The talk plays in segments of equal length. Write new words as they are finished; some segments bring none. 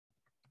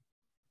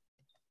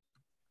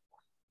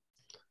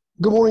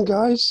Good morning,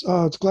 guys.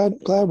 It's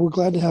we're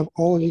glad to have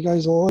all of you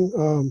guys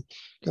on.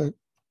 Got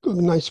a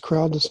nice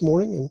crowd this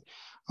morning,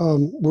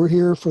 and we're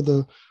here for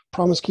the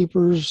Promise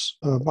Keepers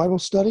Bible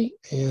study.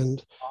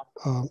 And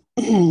I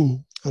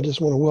just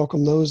want to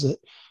welcome those that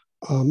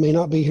may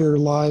not be here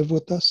live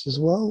with us as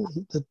well.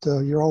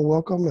 That you're all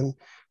welcome, and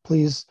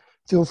please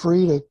feel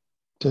free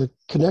to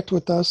connect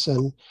with us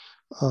and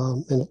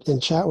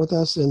chat with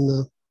us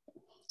in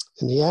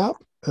the app.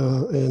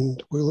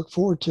 And we look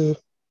forward to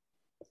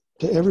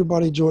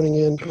everybody joining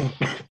in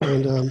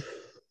and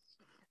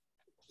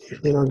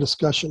in our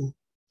discussion,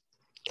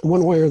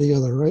 one way or the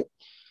other, right?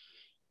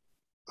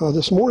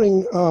 This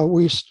morning,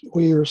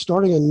 we are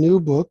starting a new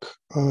book.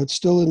 It's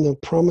still in the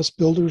Promise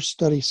Builders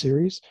study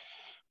series,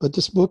 but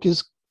this book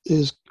is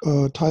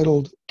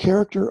titled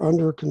Character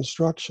Under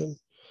Construction,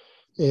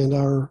 and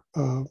our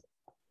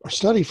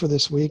study for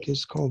this week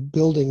is called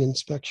Building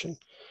Inspection.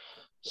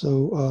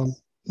 So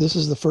this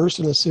is the first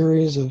in a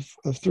series of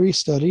 3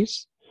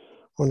 studies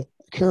on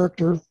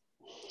character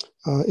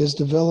is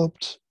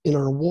developed in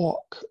our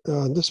walk.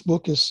 This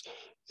book is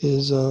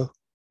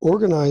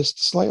organized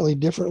slightly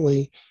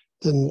differently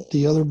than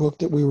the other book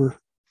that we were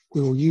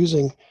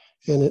using,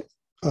 and it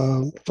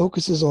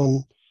focuses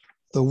on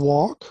the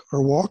walk,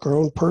 our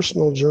own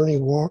personal journey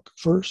walk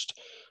first,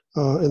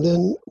 and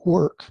then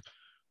work,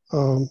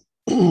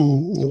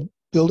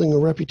 building a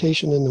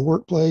reputation in the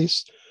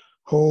workplace,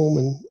 home,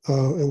 and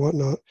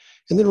whatnot,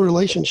 and then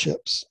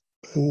relationships,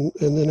 and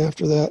then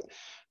after that,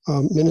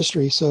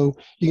 ministry. So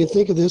you can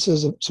think of this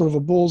as a sort of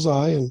a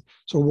bullseye, and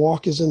so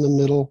walk is in the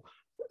middle,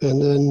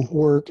 and then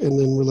work, and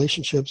then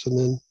relationships, and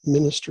then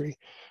ministry.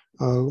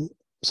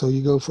 So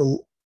you go from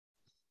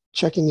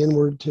checking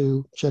inward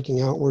to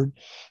checking outward.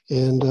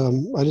 And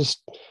I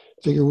just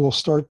figure we'll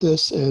start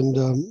this,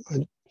 and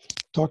I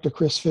talked to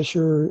Chris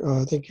Fisher.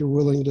 I think you're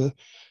willing to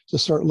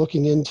start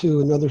looking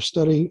into another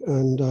study,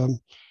 and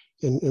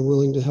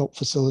willing to help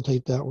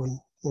facilitate that one,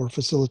 I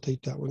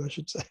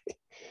should say.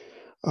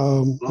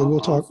 And we'll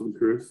talk.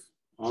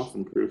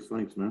 Awesome, Chris.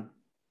 Thanks, man.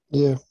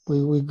 Yeah,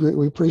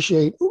 we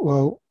appreciate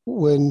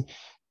when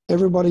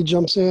everybody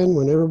jumps in,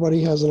 when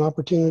everybody has an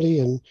opportunity,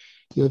 and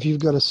if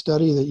you've got a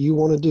study that you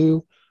want to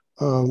do,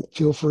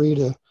 feel free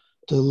to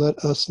let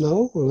us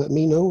know, or let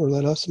me know, or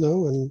let us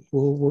know, and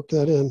we'll work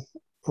that in.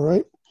 All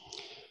right.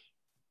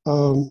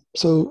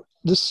 So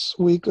this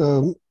week,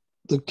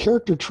 the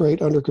character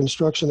trait under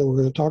construction that we're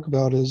going to talk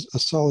about is a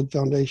solid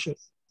foundation.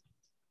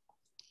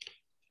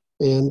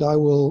 And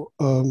I'll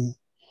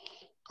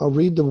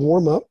read the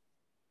warm-up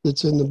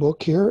that's in the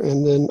book here,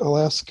 and then I'll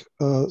ask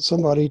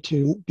somebody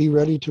to be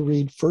ready to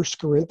read 1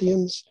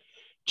 Corinthians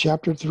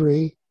chapter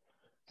 3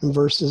 and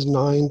verses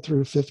 9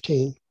 through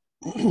 15.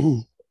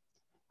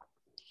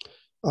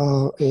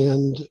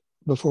 And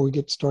before we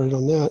get started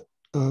on that,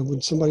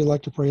 would somebody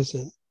like to pray us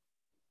in?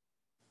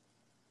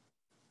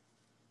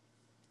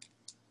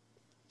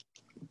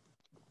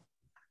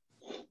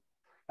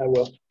 I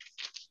will.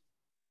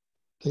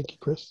 Thank you,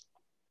 Chris.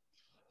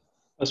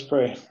 Let's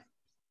pray.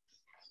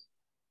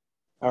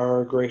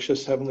 Our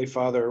gracious Heavenly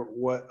Father,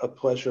 what a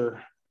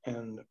pleasure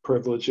and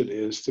privilege it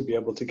is to be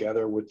able to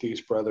gather with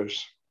these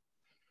brothers.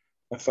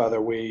 And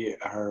Father, we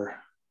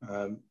are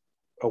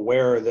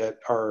aware that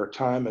our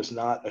time is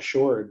not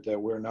assured, that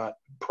we're not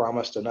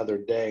promised another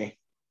day.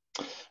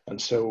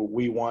 And so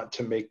we want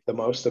to make the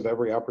most of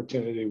every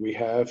opportunity we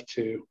have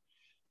to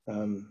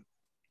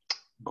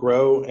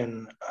grow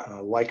in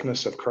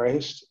likeness of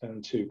Christ,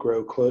 and to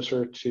grow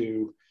closer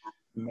to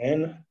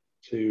men,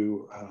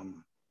 to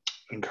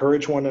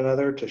encourage one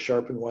another, to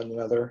sharpen one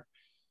another,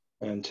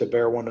 and to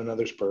bear one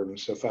another's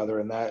burdens. So, Father,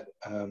 in that,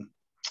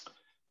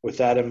 with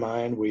that in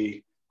mind,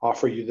 we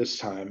offer you this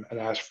time and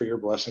ask for your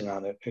blessing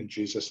on it in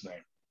Jesus'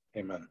 name.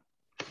 Amen.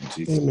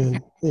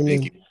 Amen.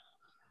 Amen.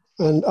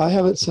 And I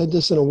haven't said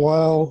this in a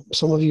while.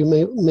 Some of you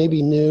may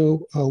be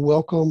new.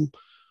 Welcome.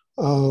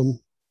 The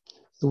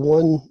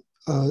one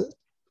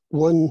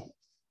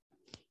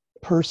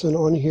person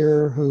on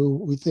here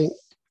who we think,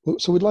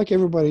 so we'd like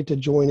everybody to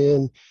join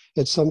in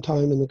at some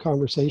time in the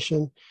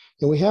conversation.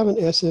 And we have an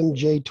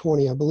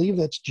SMJ20. I believe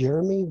that's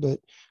Jeremy, but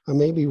I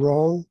may be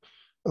wrong.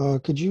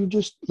 Could you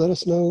just let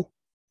us know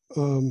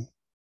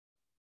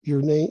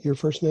your name, your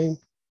first name?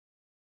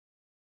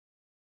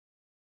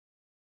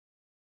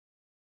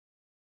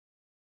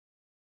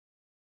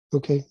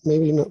 Okay,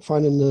 maybe you're not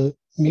finding the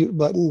mute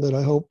button, but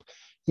I hope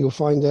you'll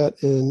find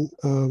that in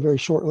very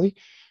shortly,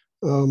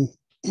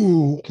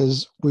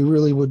 because we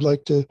really would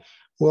like to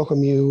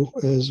welcome you,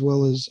 as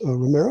well as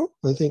Romero.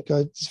 I think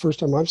it's the first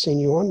time I've seen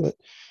you on, but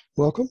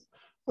welcome.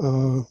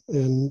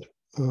 And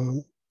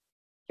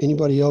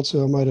anybody else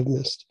who I might have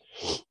missed.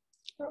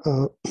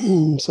 So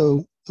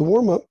the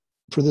warm-up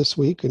for this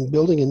week in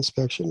building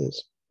inspection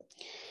is,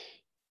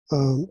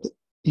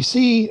 you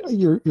see,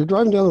 you're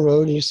driving down the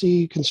road and you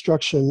see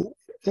construction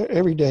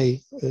every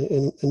day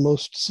in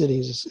most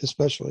cities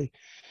especially.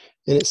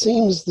 And it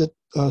seems that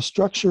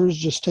structures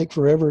just take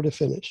forever to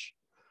finish.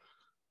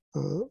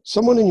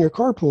 Someone in your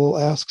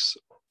carpool asks,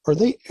 are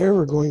they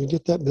ever going to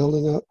get that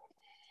building up?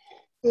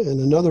 And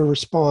another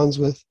responds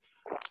with,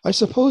 I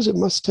suppose it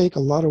must take a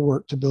lot of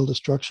work to build a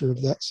structure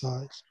of that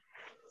size.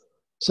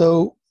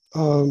 So,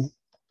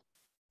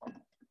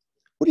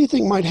 what do you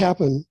think might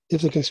happen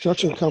if the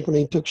construction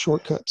company took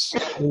shortcuts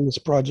in this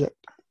project?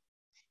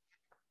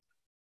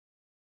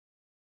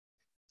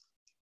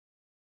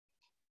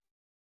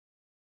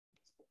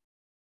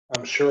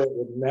 I'm sure it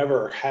would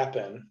never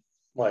happen,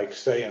 like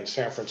say in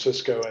San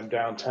Francisco and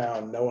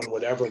downtown, no one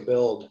would ever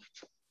build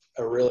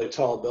a really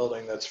tall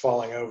building that's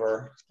falling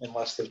over in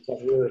less than 10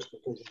 years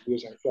because of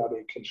using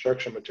shoddy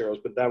construction materials,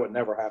 but that would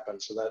never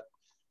happen. So that,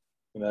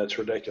 it's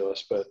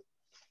ridiculous. But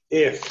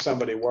if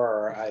somebody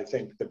were, I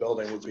think the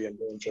building would be in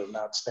danger of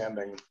not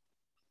standing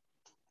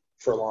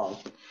for long.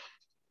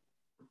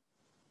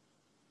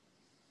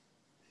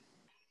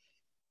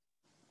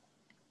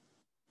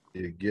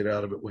 You get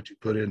out of it what you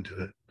put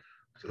into it.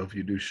 So if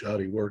you do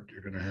shoddy work,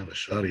 you're going to have a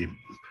shoddy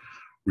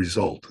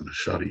result and a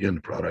shoddy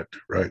end product,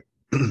 right?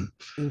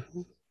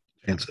 Mm-hmm.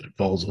 Chance that it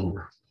falls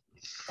over.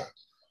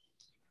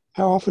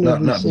 How often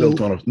have we seen,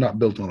 not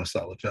built on a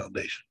solid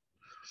foundation?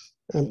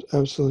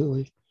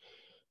 Absolutely.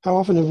 How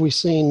often have we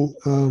seen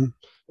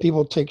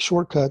people take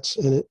shortcuts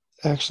and it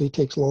actually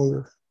takes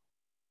longer?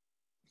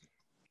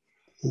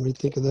 Can we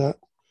think of that?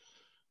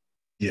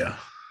 Yeah.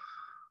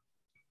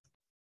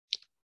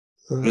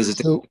 Does it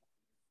do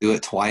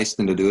it twice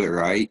than to do it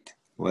right?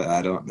 Well,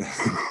 I don't.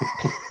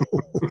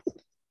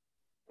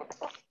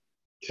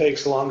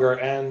 Takes longer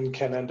and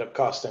can end up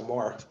costing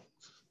more.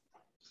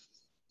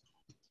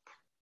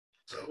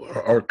 So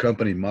our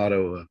company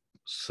motto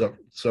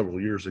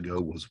several years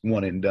ago was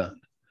one and done.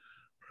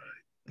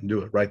 Right? And do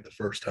it right the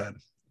first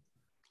time.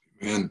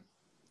 Man.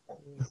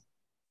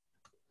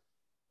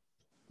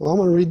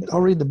 Well,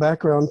 I'll read the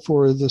background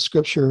for the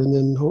scripture, and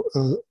then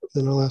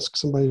I'll ask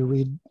somebody to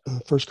read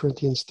 1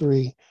 Corinthians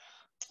 3,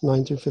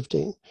 9 through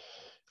 15.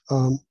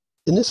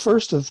 In this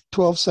first of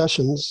 12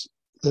 sessions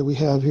that we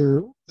have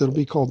here, that'll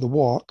be called the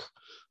walk,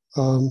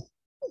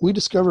 we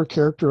discover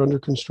character under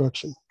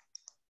construction.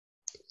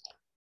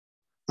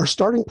 Our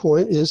starting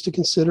point is to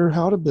consider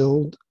how to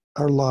build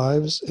our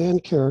lives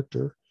and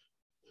character.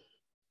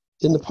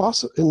 In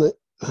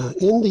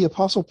the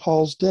Apostle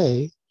Paul's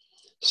day,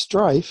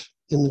 strife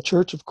in the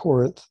church of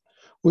Corinth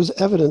was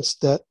evidence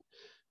that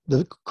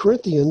the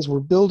Corinthians were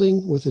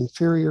building with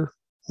inferior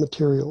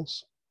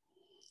materials.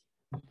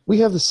 We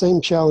have the same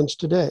challenge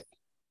today.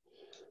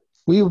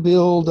 We will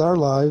build our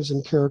lives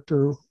and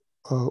character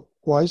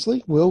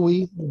wisely. Will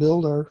we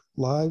build our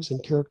lives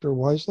and character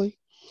wisely?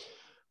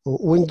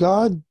 When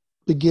God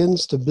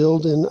begins to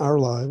build in our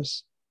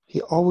lives,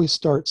 he always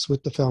starts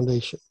with the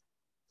foundation.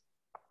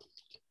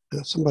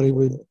 Somebody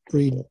would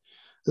read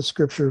the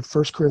scripture,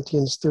 1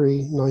 Corinthians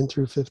 3, 9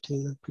 through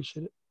 15. I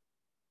appreciate it.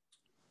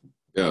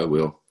 Yeah, I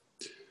will.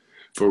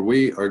 For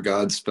we are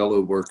God's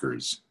fellow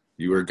workers.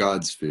 You are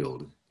God's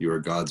field. You are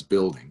God's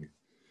building.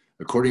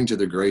 According to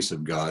the grace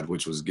of God,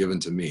 which was given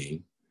to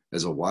me,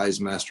 as a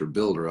wise master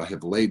builder, I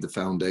have laid the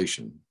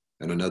foundation,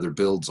 and another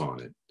builds on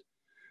it.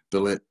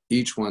 But let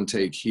each one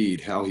take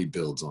heed how he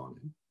builds on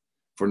it.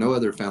 For no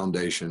other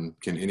foundation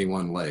can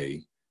anyone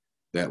lay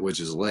that which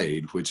is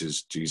laid, which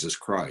is Jesus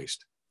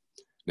Christ.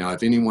 Now,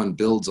 if anyone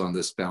builds on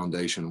this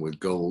foundation with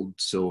gold,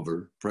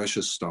 silver,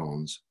 precious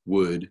stones,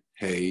 wood,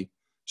 hay,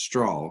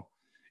 straw,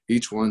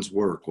 each one's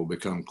work will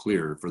become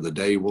clear, for the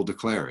day will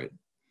declare it,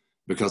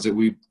 because it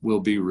will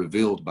be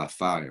revealed by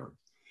fire,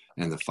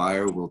 and the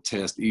fire will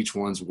test each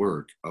one's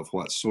work of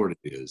what sort it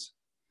is.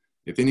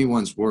 If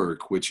anyone's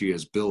work which he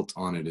has built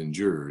on it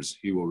endures,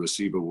 he will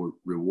receive a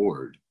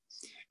reward.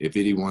 If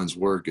anyone's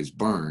work is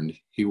burned,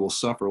 he will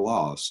suffer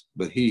loss,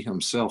 but he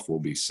himself will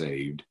be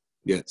saved,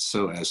 yet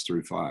so as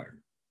through fire.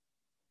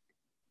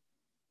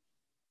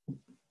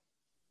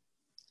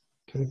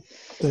 Okay,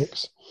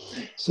 thanks.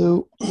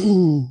 So,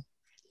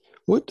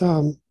 what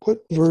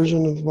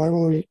version of the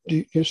Bible do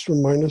you just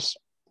remind us?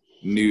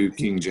 New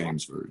King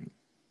James Version.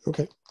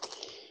 Okay.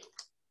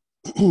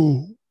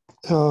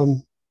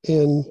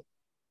 And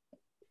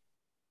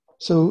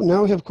so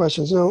now we have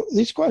questions. Now,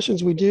 these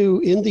questions we do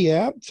in the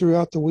app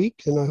throughout the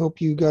week, and I hope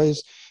you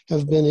guys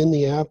have been in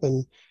the app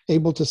and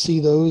able to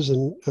see those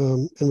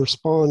and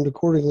respond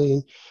accordingly.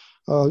 And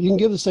you can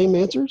give the same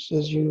answers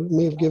as you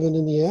may have given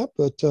in the app,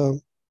 but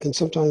and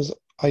sometimes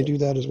I do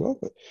that as well.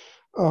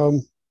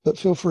 But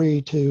feel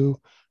free to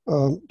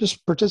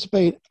just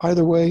participate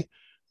either way.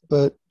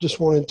 But just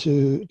wanted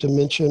to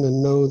mention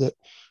and know that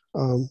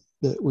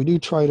that we do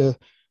try to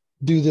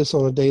do this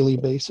on a daily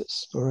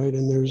basis, all right?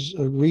 And there's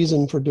a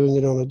reason for doing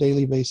it on a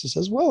daily basis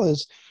as well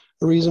as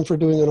a reason for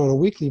doing it on a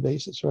weekly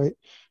basis, right?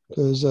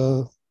 Because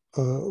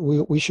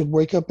we should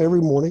wake up every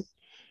morning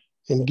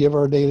and give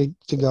our day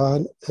to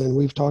God, and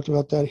we've talked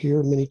about that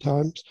here many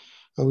times.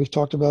 We've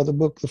talked about the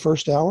book, The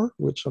First Hour,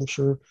 which I'm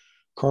sure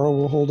Carl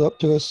will hold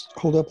up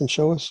and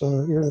show us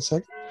here in a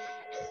second.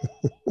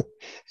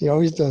 He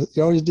always does.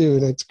 You always do,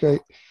 and it's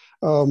great.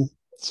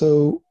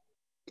 So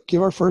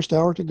give our first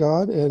hour to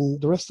God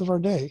and the rest of our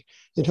day.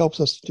 It helps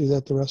us to do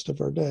that the rest of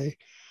our day.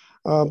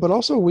 But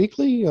also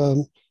weekly,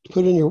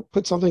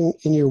 put something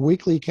in your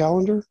weekly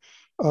calendar,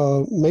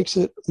 makes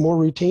it more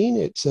routine.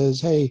 It says,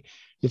 hey,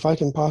 if I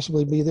can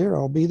possibly be there,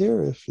 I'll be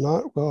there. If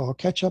not, well, I'll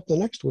catch up the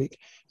next week.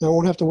 Now I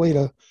won't have to wait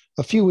a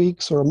few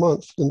weeks or a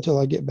month until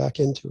I get back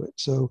into it.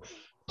 So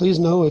please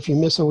know if you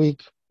miss a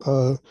week,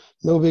 no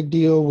big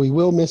deal. We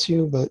will miss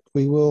you, but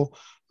we will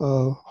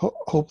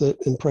hope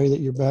that and pray that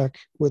you're back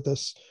with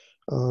us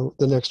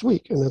the next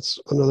week. And that's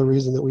another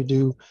reason that we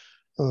do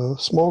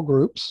small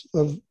groups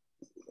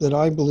that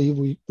I believe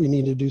we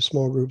need to do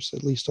small groups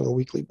at least on a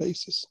weekly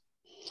basis.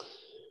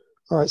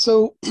 All right,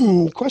 so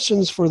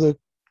questions for the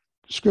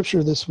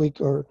scripture this week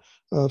are,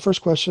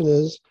 first question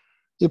is,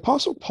 the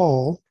Apostle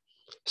Paul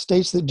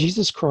states that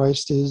Jesus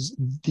Christ is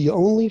the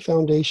only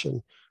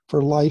foundation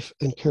for life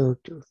and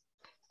character.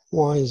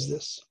 Why is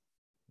this?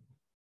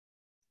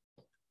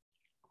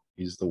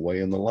 He's the way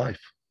and the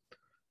life.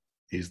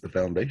 He's the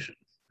foundation.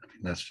 I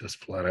mean, that's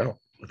just flat out.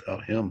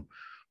 Without him,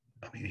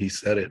 I mean, he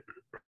said it,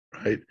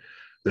 right?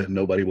 That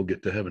nobody will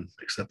get to heaven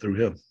except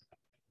through him.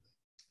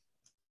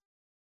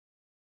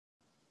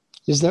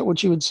 Is that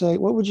what you would say?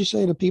 What would you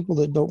say to people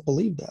that don't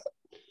believe that?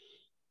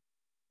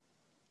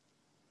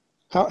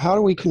 How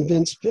do we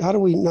convince, how do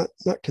we not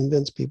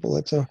convince people?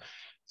 That's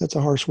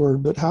a harsh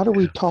word, but how do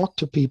we talk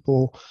to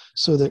people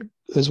so that,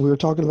 as we were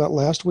talking about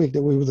last week,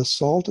 that we were the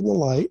salt and the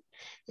light,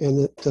 and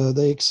that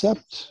they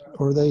accept,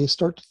 or they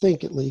start to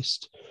think at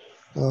least,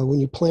 when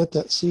you plant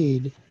that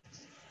seed.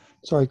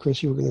 Sorry,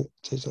 Chris, you were going to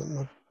say something.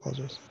 I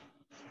apologize.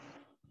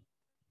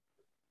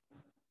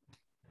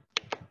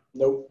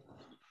 Nope.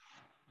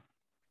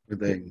 The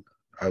thing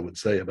I would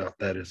say about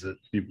that is that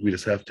we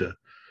just have to,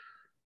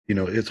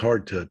 it's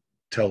hard to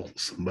tell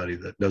somebody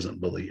that doesn't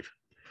believe.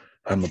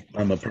 I'm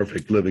a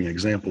perfect living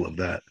example of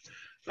that.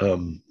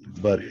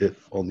 But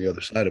on the other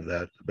side of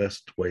that, the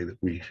best way that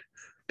we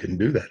can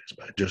do that is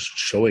by just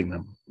showing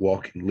them,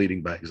 walking,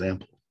 leading by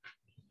example.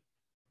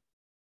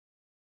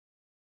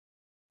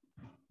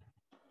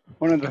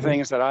 One of the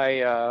things that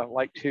I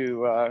like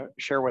to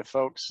share with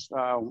folks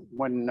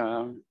when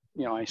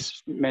I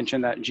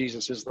mention that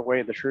Jesus is the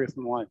way, the truth,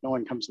 and the life, no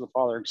one comes to the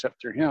Father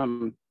except through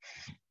him,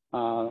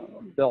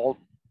 they'll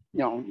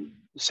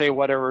say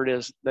whatever it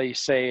is they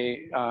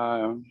say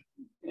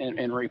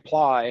in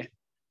reply,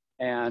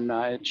 and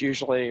it's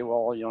usually,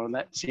 well,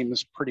 that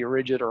seems pretty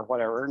rigid or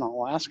whatever, and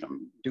I'll ask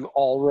them, do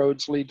all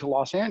roads lead to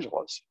Los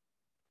Angeles?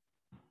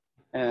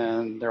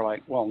 And they're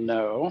like, well,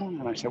 no.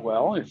 And I said,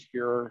 well, if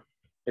you're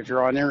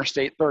on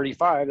Interstate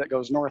 35 that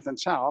goes north and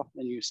south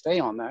and you stay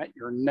on that,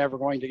 you're never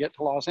going to get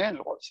to Los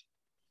Angeles.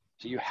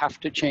 So you have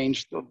to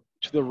change to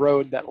the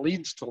road that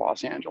leads to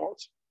Los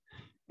Angeles.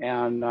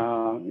 And,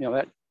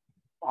 that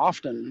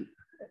often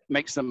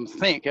makes them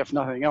think, if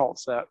nothing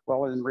else, that,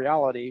 well, in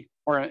reality,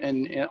 or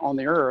on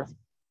the earth,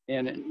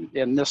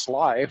 in this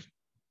life,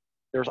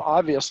 there's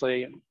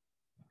obviously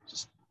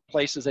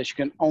places that you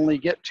can only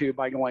get to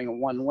by going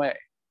one way.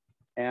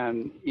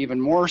 And even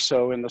more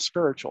so in the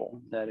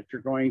spiritual, that if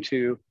you're going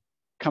to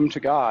come to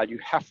God, you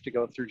have to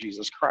go through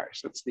Jesus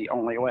Christ. It's the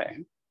only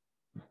way.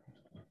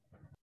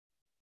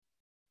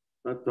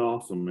 That's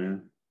awesome,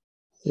 man.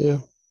 Yeah,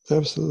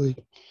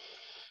 absolutely.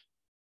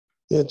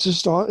 It's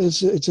just,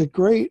 it's a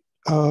great,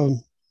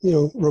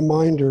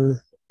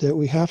 reminder that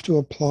we have to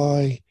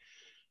apply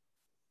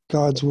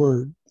God's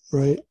word,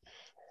 right?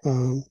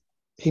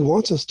 He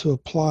wants us to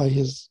apply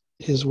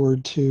his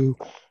word to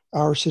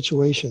our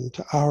situation,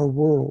 to our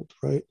world,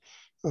 right?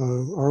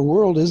 Our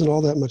world isn't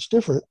all that much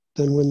different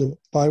than when the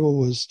Bible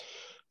was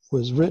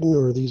written,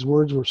 or these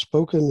words were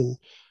spoken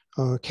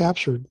and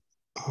captured.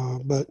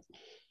 But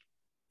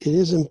it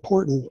is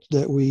important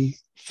that we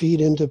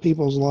feed into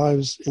people's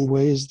lives in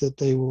ways that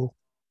they will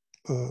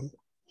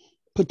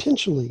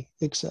potentially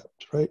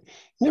accept, right?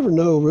 You never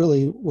know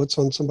really what's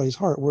on somebody's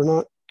heart. We're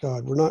not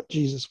God. We're not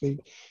Jesus.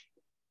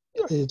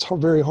 It's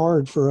very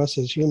hard for us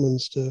as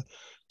humans to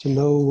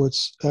know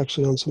what's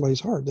actually on somebody's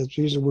heart. That's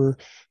usually we're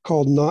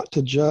called not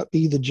to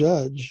be the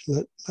judge.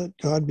 Let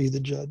God be the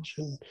judge.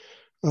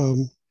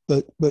 And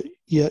but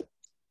yet,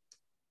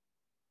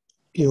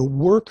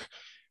 work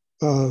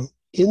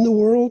in the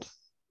world,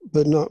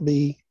 but not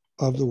be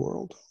of the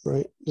world,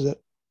 right?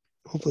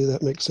 Hopefully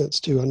that makes sense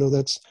too. I know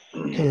that's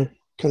kind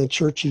of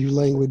churchy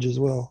language as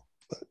well.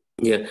 But.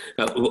 Yeah,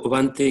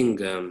 one thing,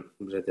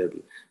 brother,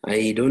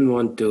 I don't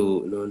want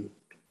to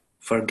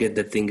forget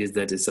the thing is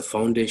that it's a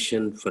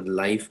foundation for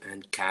life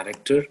and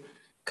character.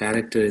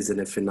 Character is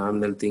a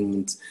phenomenal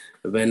thing. It's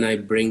when I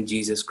bring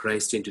Jesus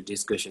Christ into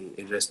discussion,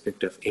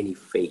 irrespective of any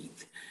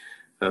faith,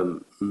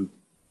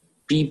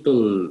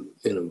 people,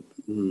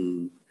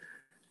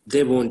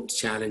 they won't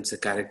challenge the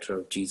character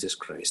of Jesus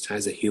Christ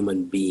as a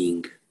human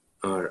being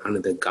or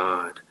another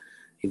God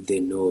if they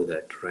know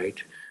that,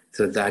 right?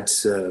 So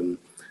that's and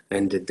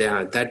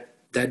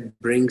that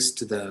brings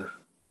to the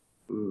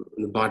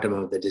bottom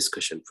of the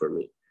discussion for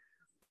me.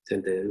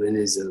 And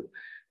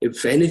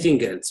if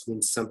anything else,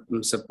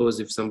 suppose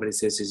if somebody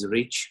says he's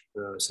rich,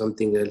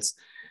 something else,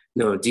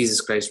 no,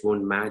 Jesus Christ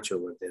won't match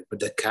over there.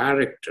 But the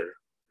character,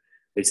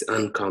 it's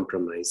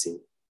uncompromising.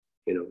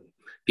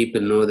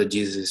 People know that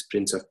Jesus is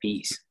Prince of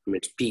Peace. I mean,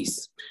 it's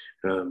peace.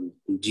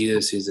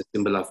 Jesus is a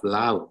symbol of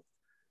love.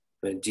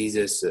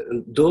 Jesus,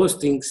 those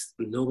things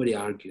nobody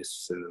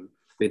argues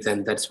with,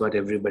 and that's what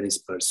everybody's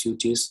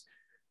pursuit is.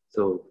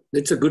 So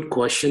it's a good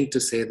question to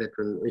say that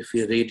if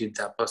you read it,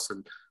 the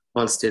Apostle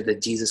Paul said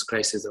that Jesus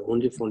Christ is the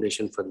only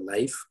foundation for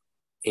life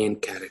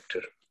and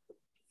character.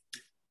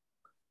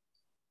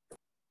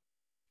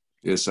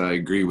 Yes, I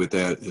agree with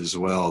that as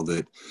well,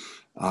 that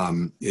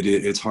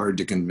it's hard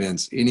to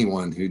convince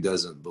anyone who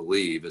doesn't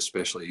believe,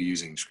 especially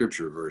using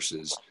scripture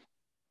verses.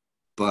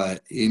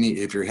 But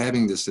if you're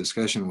having this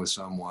discussion with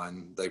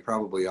someone, they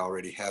probably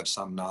already have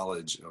some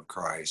knowledge of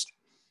Christ.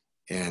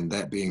 And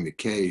that being the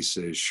case,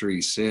 as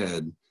Shri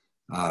said,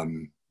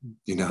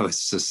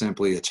 it's just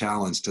simply a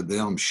challenge to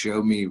them.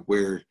 Show me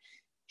where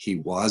he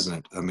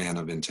wasn't a man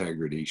of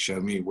integrity.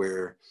 Show me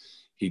where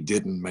he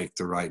didn't make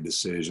the right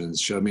decisions.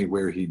 Show me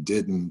where he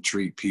didn't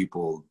treat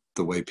people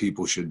the way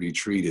people should be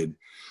treated.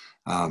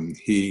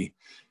 He,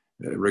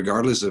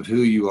 regardless of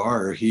who you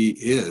are, he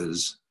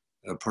is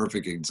a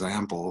perfect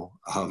example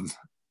of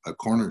a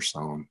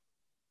cornerstone.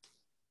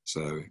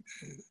 So,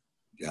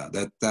 yeah,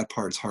 that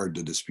part's hard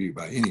to dispute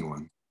by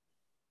anyone.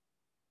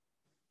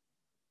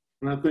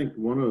 And I think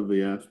one of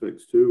the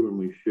aspects too, when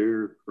we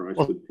share Christ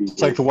with people,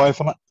 take away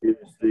from it, is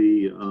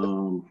the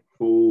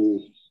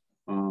whole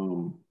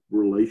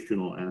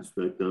relational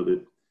aspect of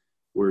it,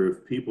 where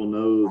if people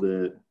know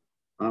that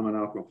I'm an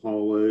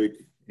alcoholic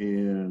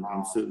and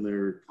I'm sitting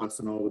there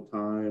cussing all the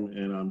time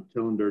and I'm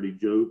telling dirty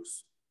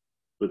jokes,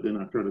 but then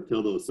I try to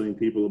tell those same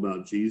people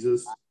about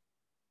Jesus,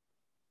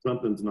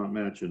 something's not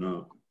matching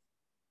up.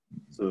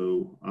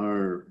 So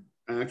our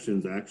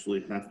actions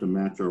actually have to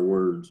match our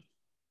words.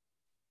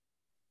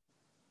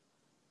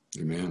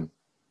 Amen.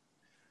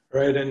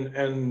 Right,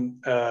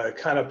 and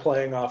kind of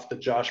playing off the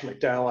Josh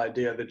McDowell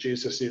idea that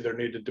Jesus either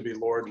needed to be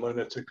Lord,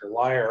 lunatic, or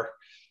liar.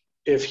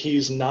 If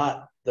he's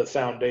not the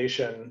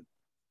foundation,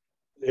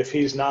 if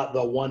he's not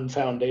the one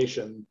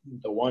foundation,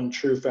 the one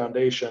true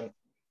foundation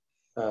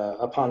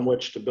upon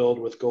which to build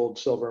with gold,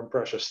 silver, and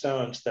precious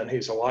stones, then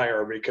he's a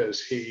liar,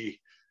 because he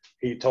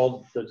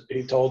told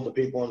the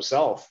people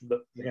himself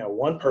that,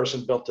 one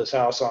person built his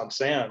house on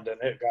sand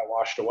and it got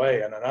washed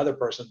away, and another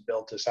person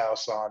built his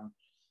house on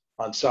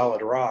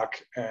solid rock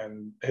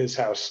and his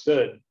house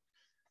stood.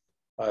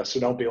 So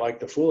don't be like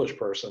the foolish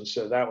person.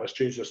 So that was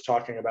Jesus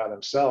talking about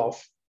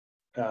himself.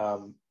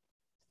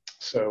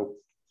 So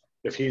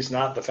if he's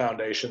not the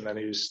foundation, then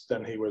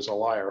he was a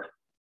liar.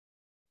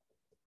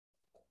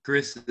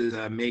 Chris is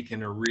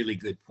making a really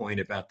good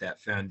point about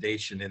that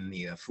foundation and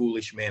the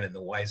foolish man and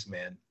the wise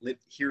man.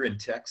 Here in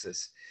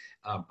Texas,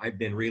 I've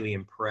been really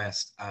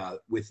impressed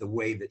with the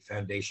way that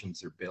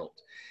foundations are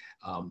built.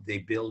 They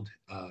build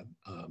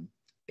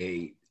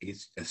a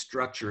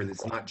structure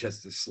that's not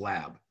just a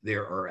slab.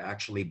 There are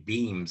actually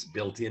beams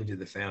built into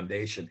the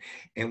foundation.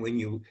 And when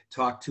you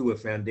talk to a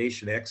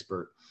foundation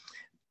expert,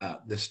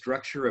 the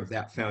structure of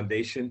that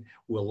foundation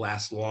will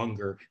last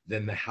longer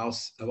than the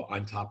house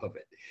on top of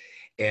it.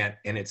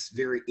 And it's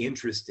very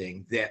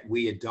interesting that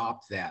we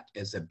adopt that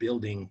as a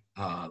building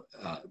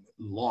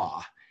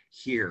law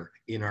here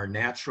in our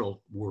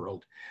natural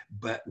world,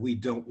 but we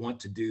don't want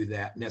to do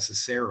that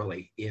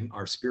necessarily in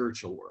our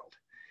spiritual world.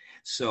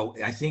 So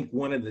I think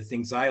one of the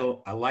things I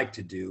like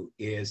to do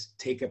is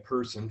take a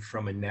person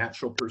from a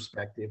natural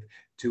perspective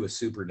to a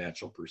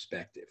supernatural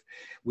perspective.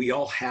 We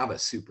all have a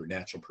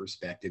supernatural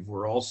perspective.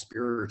 We're all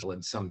spiritual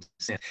in some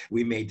sense.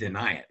 We may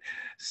deny it.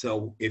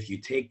 So if you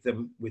take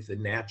them with the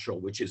natural,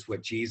 which is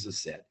what Jesus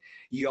said,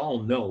 you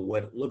all know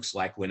what it looks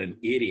like when an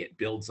idiot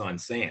builds on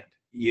sand.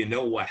 You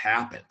know what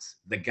happens.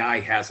 The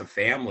guy has a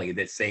family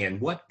that's saying,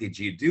 what did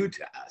you do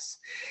to us?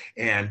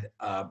 And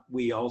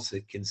we also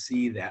can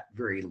see that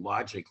very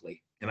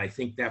logically. And I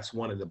think that's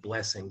one of the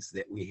blessings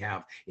that we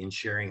have in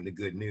sharing the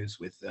good news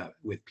with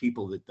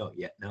people that don't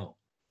yet know.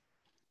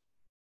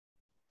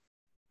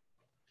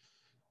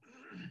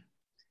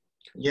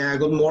 Yeah,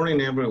 good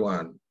morning,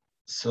 everyone.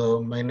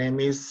 So my name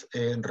is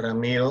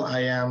Ramiro.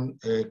 I am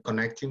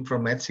connecting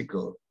from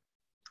Mexico.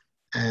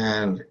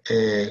 And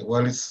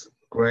well, it's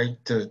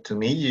great to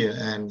meet you.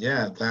 And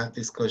yeah, that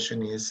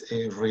discussion is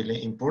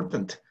really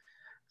important.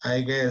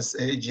 I guess,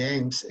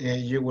 James,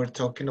 you were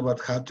talking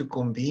about how to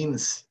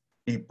convince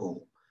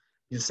people.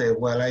 You say,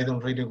 well, I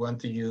don't really want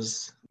to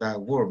use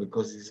that word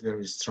because it's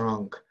very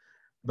strong.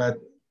 But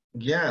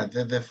yeah,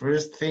 the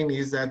first thing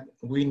is that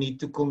we need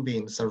to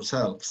convince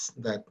ourselves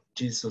that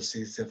Jesus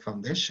is the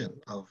foundation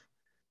of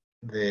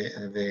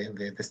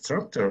the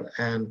structure.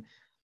 And,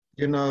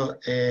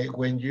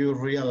 when you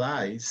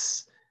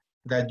realize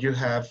that you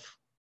have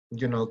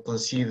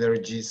consider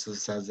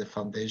Jesus as the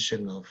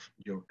foundation of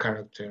your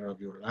character, of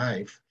your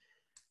life.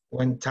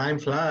 When time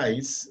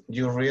flies,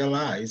 you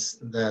realize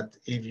that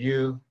if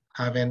you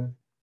haven't,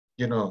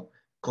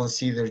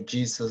 considered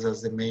Jesus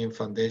as the main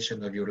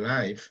foundation of your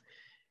life,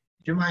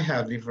 you might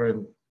have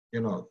different,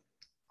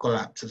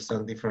 collapses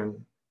and different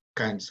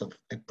kinds of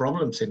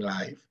problems in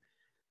life.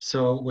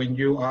 So when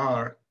you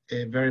are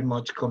very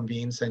much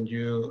convinced and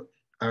you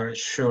are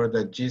sure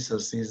that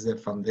Jesus is the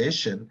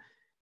foundation,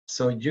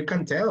 so you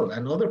can tell,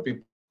 and other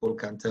people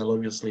can tell,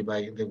 obviously,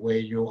 by the way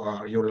you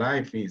are, your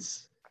life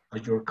is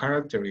your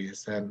character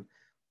is. And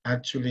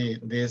actually,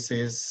 this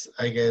is,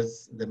 I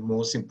guess, the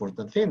most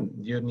important thing.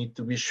 You need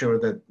to be sure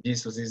that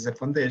Jesus is the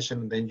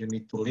foundation, and then you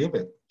need to live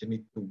it. You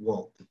need to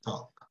walk the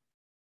talk.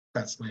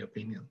 That's my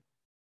opinion.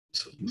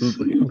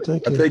 Absolutely. Well,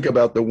 thank I you. think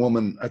about the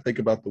woman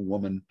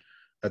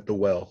at the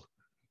well,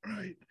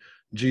 right?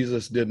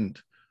 Jesus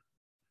didn't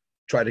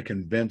try to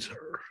convince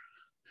her.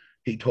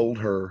 He told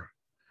her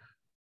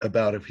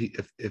about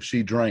if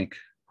she drank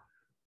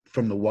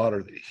from the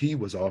water that he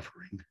was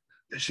offering,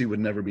 that she would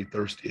never be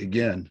thirsty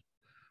again.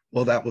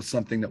 Well, that was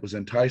something that was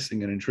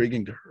enticing and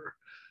intriguing to her.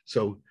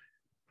 So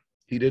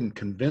he didn't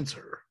convince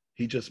her.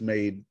 He just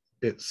made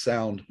it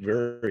sound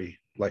very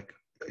like,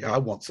 I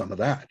want some of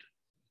that.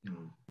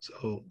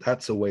 So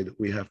that's a way that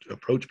we have to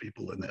approach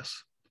people in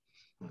this.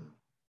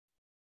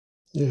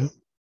 Yeah.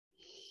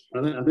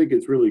 I think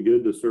it's really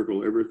good to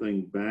circle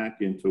everything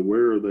back into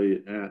where are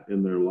they at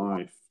in their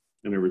life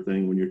and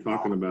everything when you're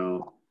talking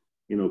about,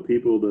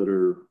 people that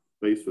are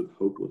faced with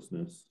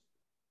hopelessness,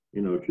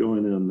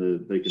 showing them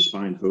that they can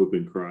find hope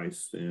in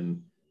Christ,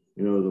 and,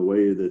 the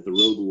way that the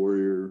road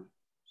warrior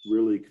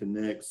really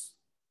connects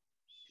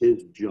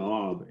his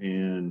job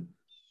and,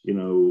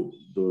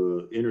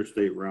 the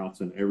interstate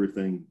routes and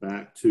everything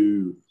back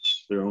to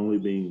there only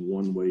being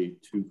one way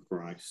to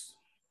Christ.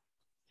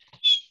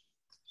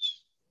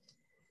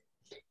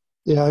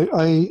 Yeah,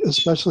 I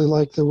especially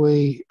like the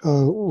way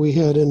we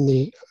had in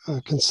the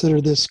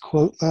consider this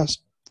quote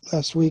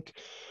last week,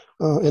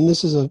 and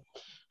this is a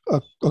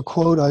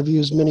quote I've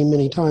used many,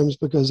 many times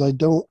because I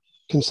don't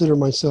consider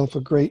myself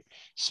a great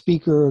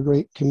speaker, a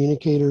great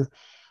communicator,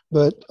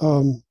 but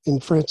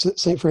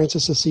St.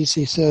 Francis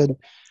Assisi said,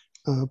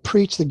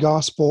 preach the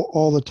gospel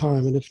all the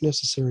time, and if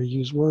necessary,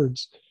 use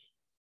words.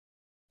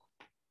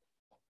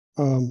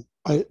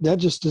 That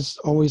just has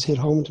always hit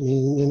home to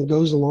me, and it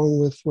goes along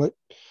with what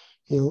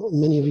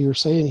many of you are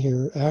saying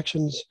here.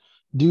 Actions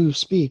do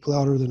speak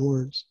louder than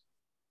words.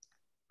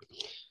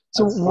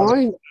 So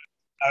why?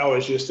 I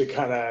always used to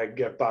kind of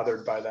get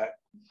bothered by that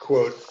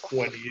quote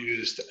when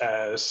used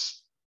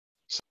as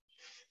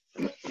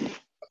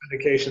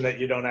indication that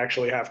you don't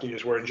actually have to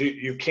use words.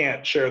 You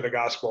can't share the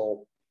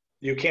gospel.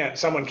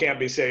 Someone can't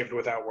be saved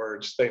without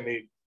words.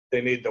 They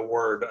need the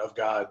word of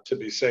God to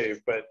be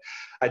saved. But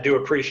I do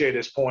appreciate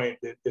his point.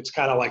 It's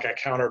kind of like a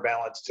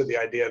counterbalance to the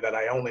idea that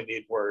I only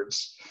need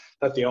words,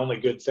 that the only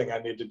good thing I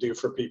need to do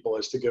for people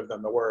is to give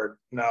them the word.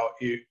 Now,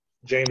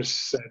 James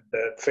said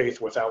that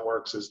faith without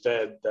works is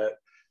dead, that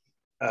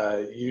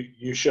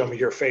you show me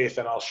your faith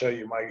and I'll show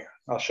you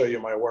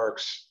my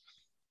works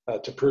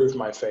to prove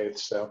my faith.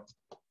 So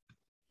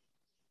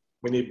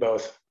we need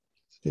both.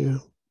 Yeah.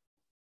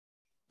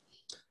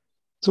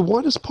 So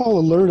why does Paul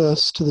alert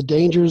us to the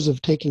dangers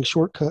of taking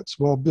shortcuts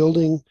while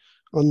building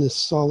on this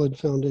solid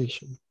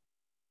foundation?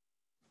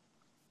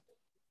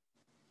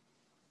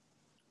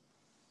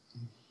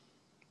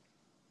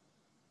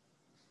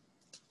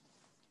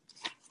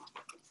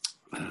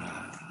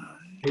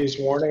 He's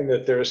warning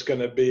that there's going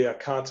to be a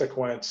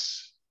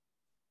consequence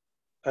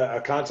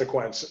of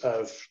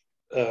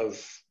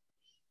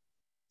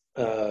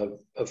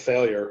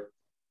failure.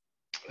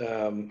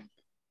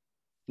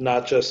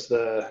 Not just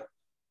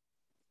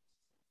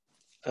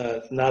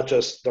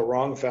the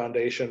wrong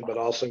foundation, but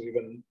also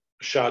even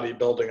shoddy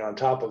building on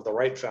top of the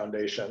right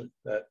foundation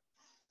that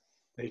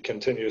he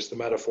continues the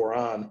metaphor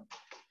on.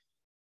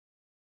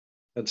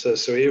 And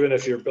says, so even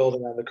if you're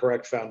building on the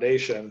correct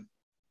foundation,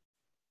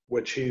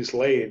 which he's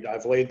laid,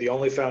 I've laid the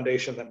only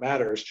foundation that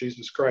matters,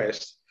 Jesus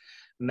Christ.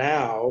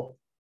 Now,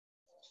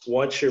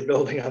 once you're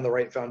building on the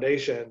right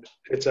foundation,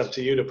 it's up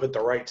to you to put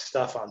the right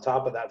stuff on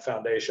top of that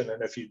foundation.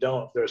 And if you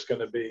don't, there's going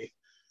to be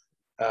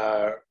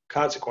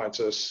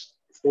consequences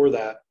for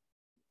that.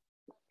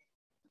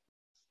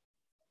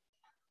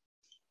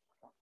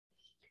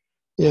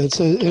 Yeah,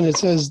 it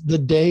says the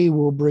day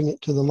will bring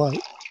it to the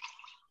light.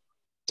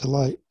 To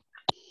light.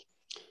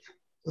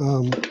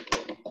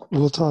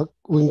 We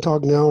can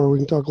talk now or we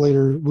can talk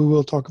later. We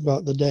will talk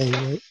about the day,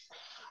 right?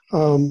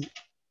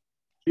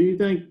 Do you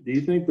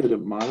think that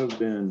it might have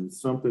been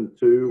something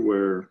too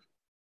where,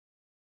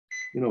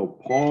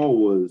 Paul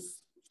was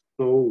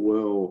so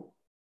well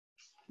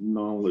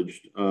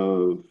knowledged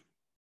of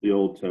the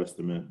Old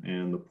Testament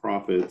and the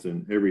prophets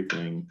and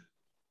everything,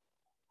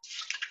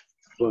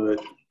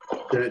 but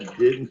that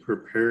didn't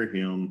prepare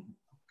him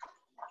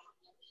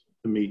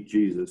to meet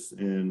Jesus.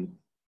 And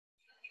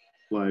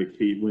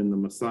when the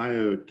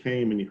Messiah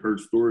came and he heard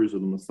stories of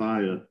the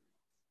Messiah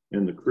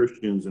and the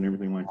Christians and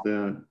everything like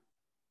that,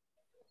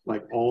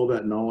 like all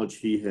that knowledge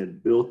he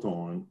had built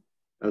on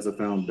as a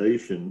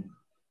foundation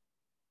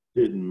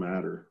didn't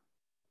matter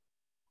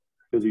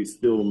because he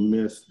still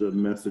missed the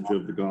message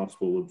of the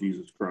gospel of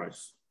Jesus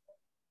Christ.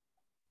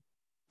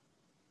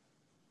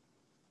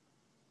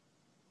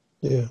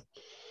 Yeah.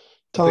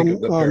 Tom, think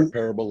of the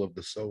parable of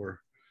the sower.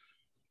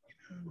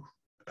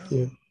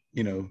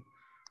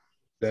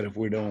 That if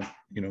we don't,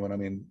 what I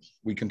mean,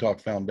 we can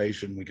talk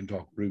foundation, we can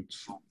talk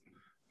roots,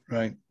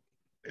 right?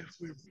 If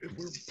we're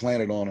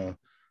planted on a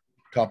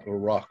top of a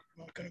rock,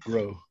 we're not going to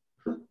grow.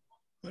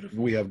 But if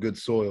we have good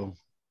soil,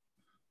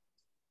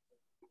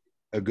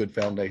 a good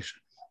foundation,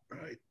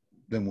 right?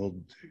 Then we'll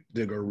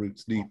dig our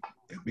roots deep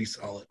and be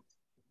solid.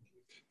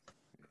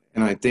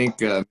 And I think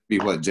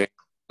maybe what James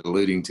was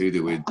alluding to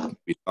that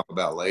we talk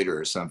about later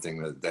or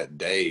something that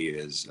day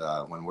is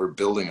when we're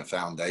building a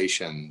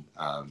foundation,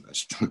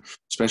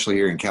 especially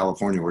here in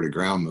California where the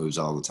ground moves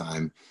all the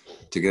time,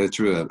 to go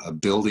through a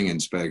building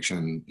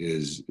inspection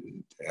is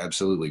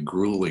absolutely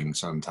grueling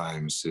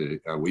sometimes.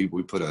 We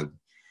put a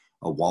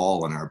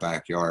wall in our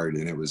backyard,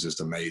 and it was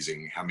just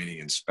amazing how many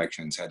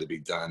inspections had to be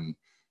done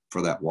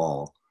for that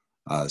wall.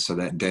 So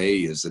that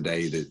day is the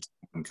day that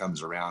someone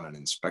comes around and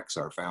inspects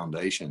our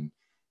foundation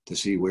to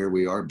see where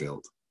we are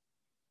built,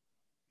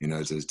 you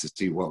know, to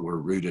see what we're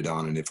rooted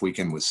on and if we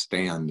can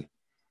withstand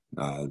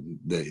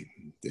the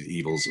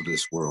evils of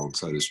this world,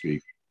 so to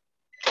speak.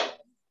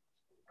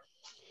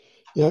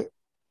 Yeah.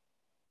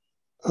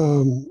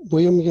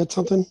 William, you got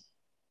something?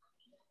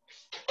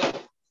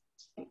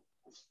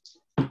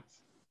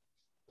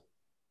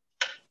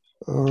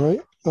 All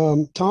right.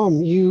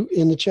 Tom, you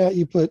in the chat,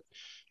 you put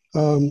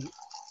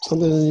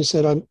something and you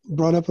said, I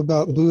brought up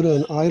about Buddha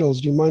and idols.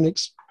 Do you mind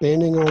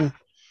expanding on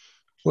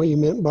what you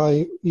meant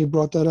by you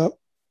brought that up?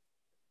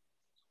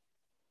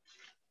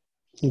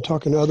 You're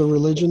talking other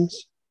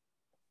religions?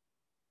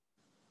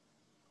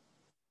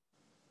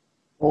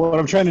 Well, what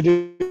I'm trying to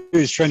do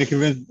is trying to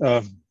convince,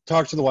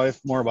 talk to the wife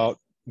more about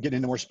getting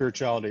into more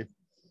spirituality,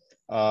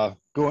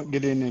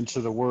 getting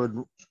into the word,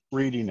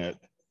 reading it.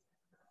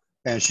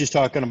 And she's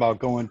talking about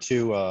going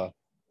to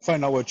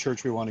find out what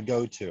church we want to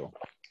go to,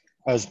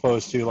 as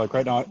opposed to like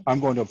right now, I'm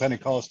going to a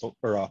Pentecostal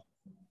or a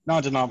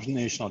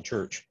non-denominational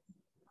church.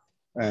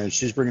 And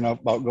she's bringing up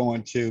about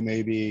going to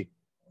maybe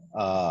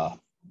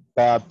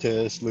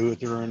Baptist,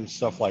 Lutheran,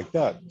 stuff like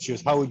that. She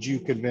goes, how would you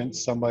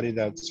convince somebody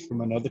that's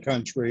from another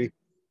country?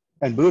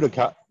 And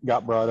Buddha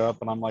got brought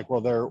up, and I'm like,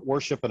 well, they're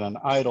worshiping an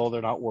idol.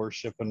 They're not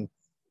worshiping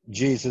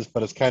Jesus,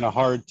 but it's kind of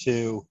hard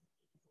to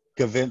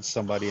convince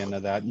somebody into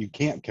that. You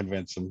can't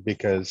convince them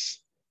because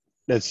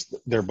it's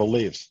their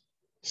beliefs.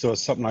 So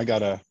it's something I got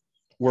to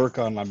work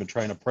on. I've been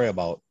trying to pray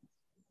about.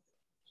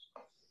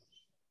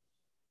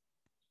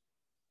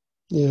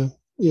 Yeah.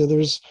 Yeah.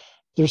 There's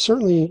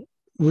certainly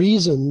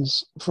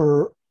reasons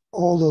for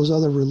all those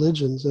other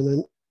religions.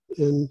 And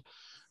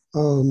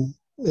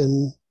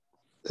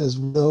as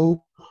we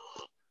know,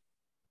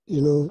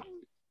 you know,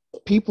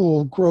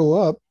 people grow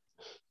up,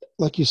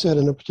 like you said,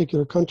 in a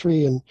particular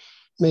country, and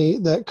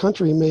that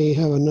country may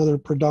have another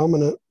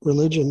predominant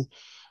religion,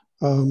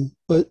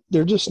 but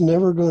they're just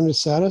never going to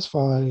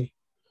satisfy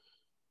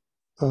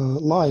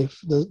life.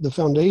 The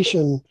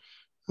foundation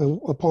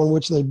upon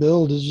which they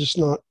build is just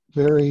not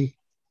very,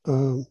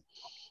 even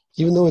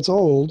though it's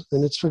old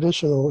and it's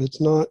traditional, it's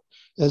not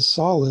as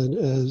solid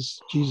as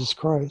Jesus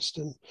Christ.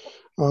 And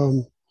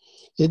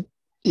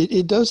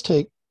it does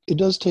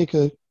take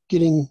a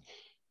getting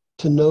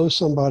to know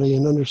somebody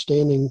and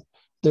understanding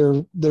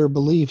their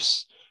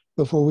beliefs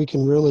before we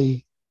can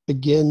really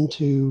begin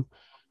to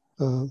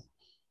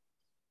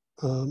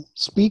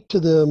speak to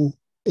them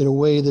in a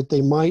way that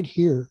they might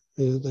hear.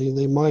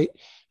 They might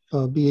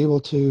be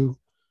able to,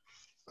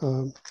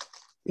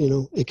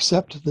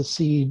 accept the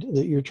seed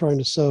that you're trying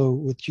to sow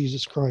with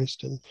Jesus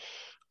Christ.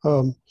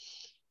 And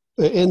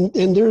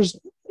there's,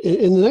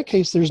 in that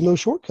case, there's no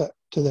shortcut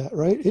to that,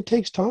 right? It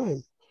takes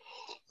time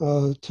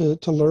to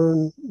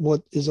learn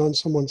what is on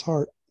someone's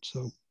heart.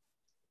 So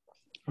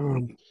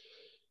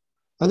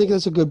I think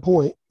that's a good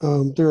point.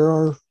 There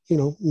are,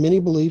 many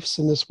beliefs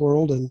in this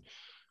world, and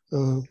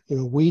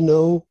we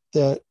know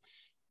that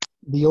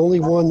the only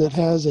one that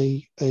has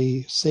a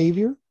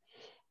savior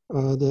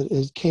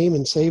that came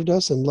and saved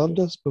us and loved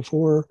us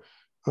before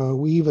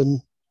we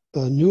even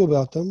knew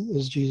about them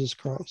is Jesus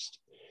Christ.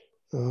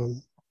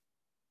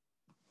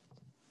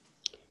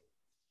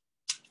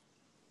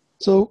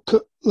 So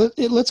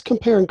let's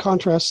compare and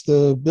contrast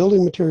the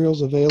building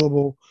materials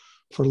available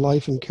for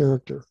life and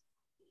character.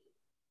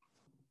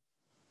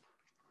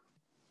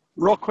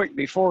 Real quick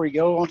before we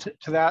go on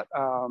to that,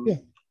 Yeah.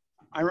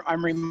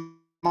 I'm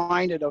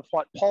reminded of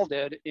what Paul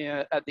did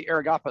at the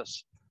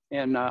Areopagus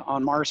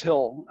on Mars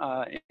Hill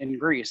in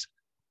Greece.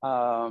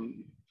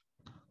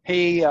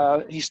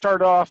 He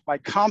started off by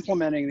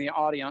complimenting the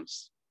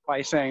audience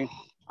by saying,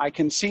 "I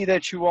can see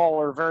that you all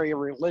are very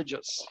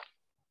religious."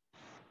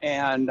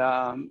 And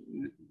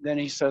then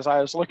he says, "I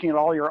was looking at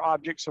all your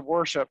objects of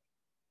worship,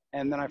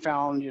 and then I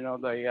found,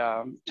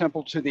 the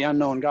temple to the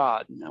unknown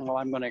God. And well,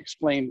 I'm going to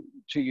explain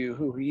to you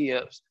who he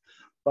is."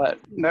 But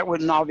that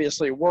wouldn't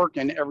obviously work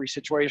in every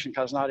situation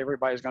because not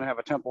everybody's going to have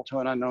a temple to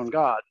an unknown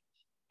God.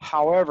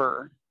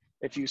 However,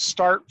 if you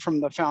start from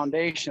the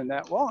foundation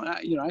that, well,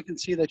 I can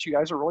see that you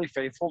guys are really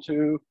faithful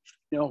to,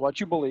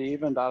 what you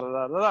believe and da da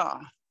da da da.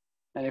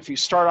 And if you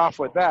start off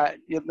with that,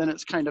 then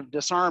it's kind of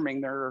disarming.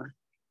 They're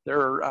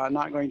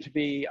not going to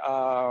be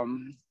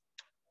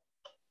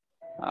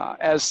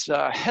as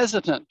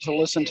hesitant to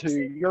listen to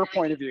your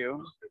point of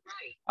view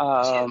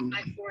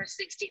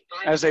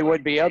as they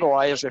would be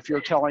otherwise if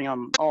you're telling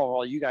them, "Oh,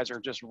 well, you guys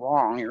are just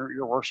wrong.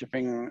 You're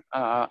worshiping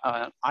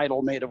an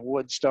idol made of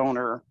wood, stone,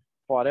 or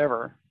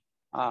whatever."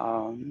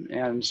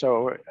 And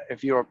so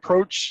if you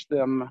approach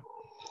them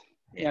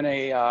in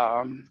a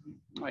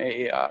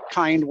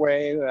kind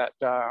way that,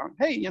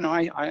 hey, you know,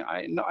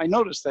 I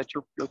noticed that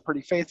you're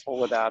pretty faithful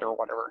with that or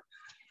whatever,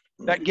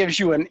 that gives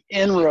you an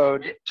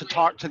inroad to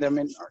talk to them,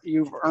 and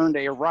you've earned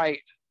a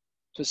right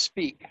to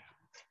speak.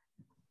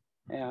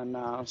 And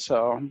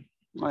so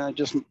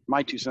just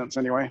my 2 cents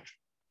anyway.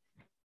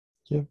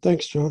 Yeah,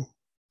 thanks, John.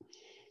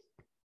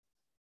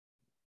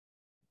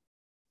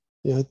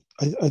 Yeah,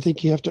 I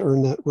think you have to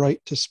earn that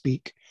right to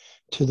speak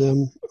to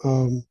them.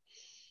 And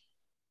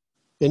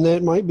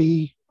that might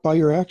be by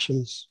your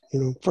actions,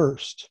 you know,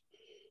 first.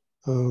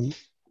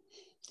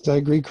 I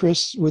agree,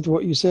 Chris, with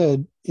what you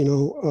said. You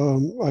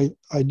know,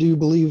 I do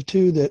believe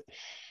too that,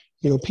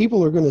 you know,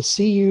 people are going to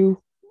see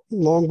you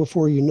long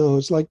before you know.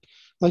 It's like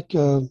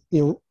you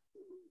know,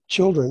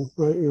 children,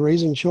 right? You're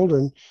raising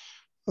children,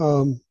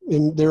 and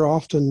they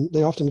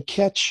often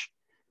catch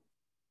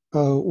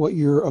what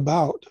you're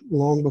about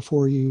long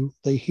before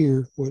they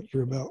hear what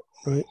you're about,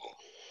 right?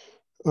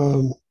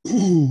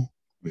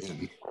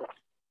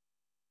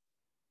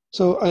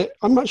 So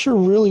I'm not sure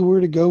really where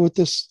to go with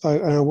this.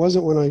 I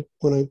wasn't when I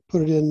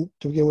put it in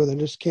to begin with. I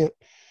just can't.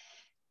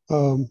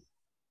 I'm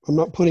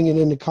not putting it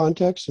into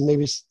context, and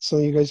maybe some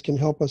of you guys can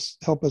help us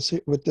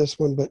with this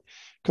one. But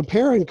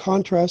compare and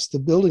contrast the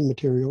building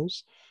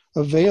materials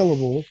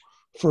available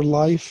for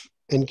life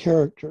and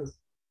character.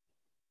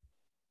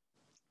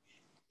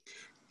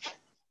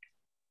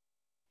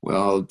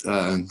 Well,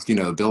 you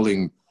know,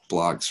 building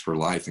blocks for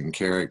life and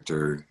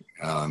character,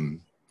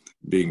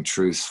 being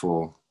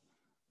truthful,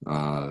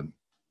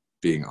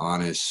 being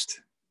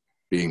honest,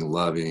 being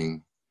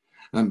loving.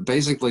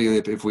 Basically,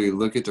 if we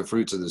look at the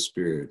fruits of the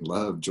Spirit,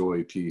 love,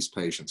 joy, peace,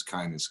 patience,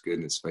 kindness,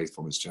 goodness,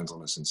 faithfulness,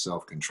 gentleness, and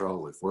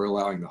self-control, if we're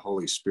allowing the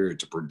Holy Spirit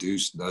to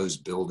produce those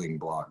building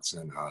blocks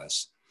in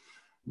us,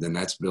 then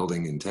that's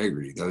building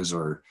integrity. Those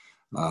are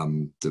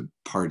the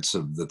parts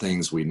of the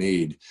things we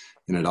need.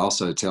 And it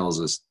also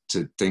tells us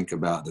to think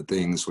about the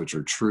things which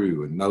are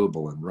true and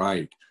noble and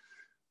right,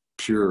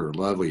 pure,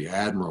 lovely,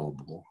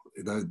 admirable.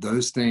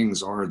 Those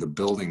things are the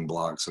building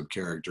blocks of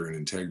character and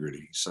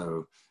integrity.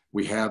 So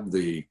we have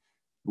the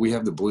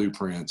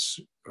blueprints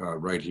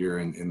right here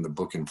in the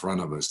book in front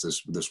of us,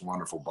 this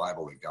wonderful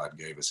Bible that God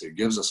gave us. It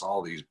gives us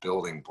all these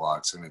building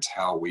blocks, and it's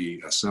how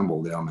we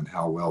assemble them and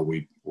how well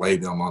we lay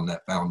them on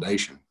that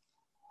foundation.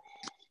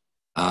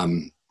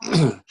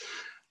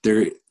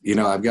 There, you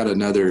know, I've got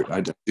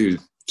I do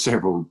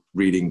several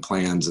reading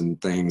plans and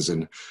things,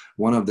 and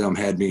one of them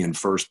had me in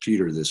 1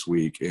 Peter this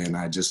week, and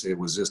it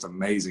was just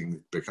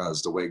amazing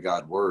because the way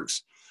God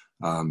works.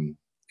 In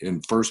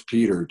 1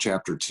 Peter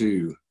chapter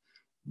 2,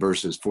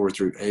 verses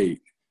 4-8,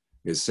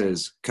 it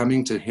says,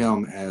 coming to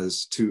him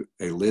as to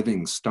a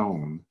living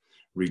stone,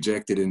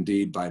 rejected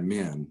indeed by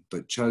men,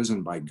 but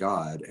chosen by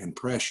God and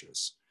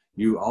precious.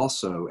 You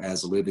also,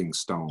 as living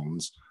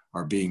stones,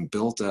 are being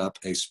built up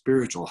a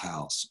spiritual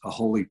house, a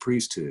holy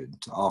priesthood,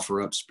 to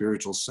offer up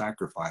spiritual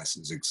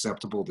sacrifices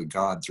acceptable to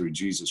God through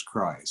Jesus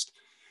Christ.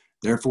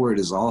 Therefore, it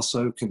is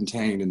also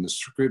contained in the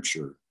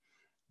scripture,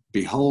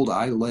 behold,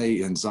 I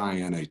lay in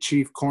Zion a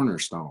chief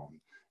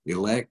cornerstone,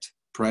 elect,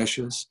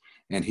 precious,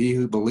 and he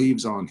who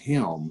believes on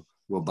him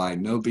will by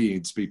no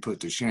means be put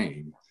to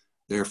shame.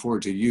 Therefore,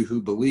 to you who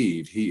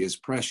believe, he is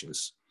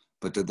precious.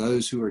 But to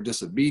those who are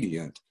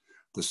disobedient,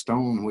 the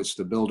stone which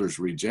the builders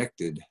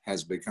rejected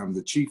has become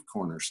the chief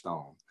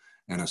cornerstone,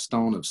 and a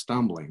stone of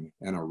stumbling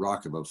and a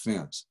rock of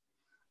offense.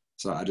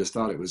 So I just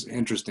thought it was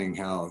interesting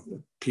how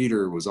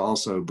Peter was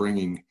also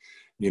bringing,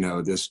 you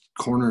know, this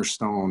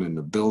cornerstone and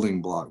the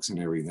building blocks and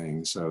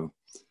everything. So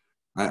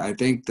I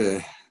think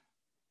the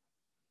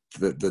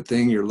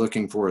thing you're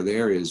looking for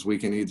there is we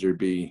can either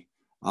be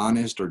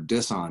honest or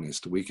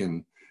dishonest. We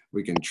can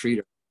treat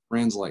our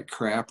friends like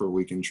crap, or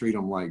we can treat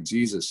them like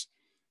Jesus,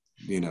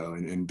 you know,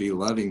 and be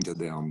loving to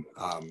them.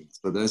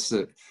 So that's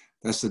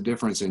the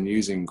difference in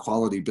using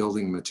quality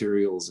building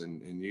materials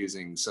and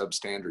using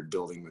substandard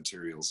building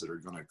materials that are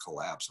going to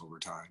collapse over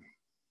time.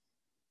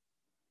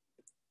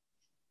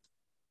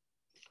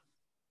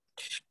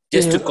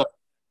 Just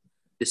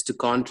to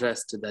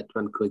contrast to that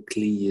one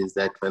quickly is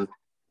that when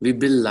we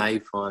build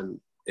life on,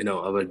 you know,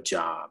 our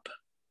job,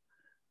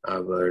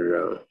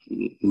 our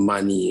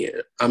money,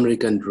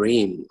 American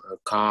dream, a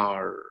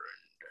car,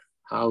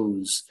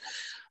 house,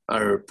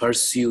 our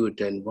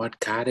pursuit, and what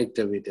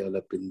character we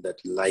develop in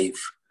that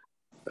life.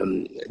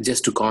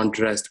 Just to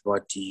contrast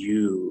what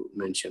you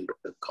mentioned,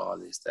 Dr.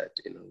 Call, is that,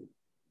 you know,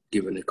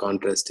 given a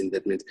contrast in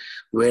that means,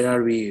 where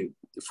are we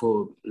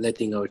for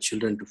letting our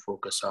children to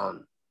focus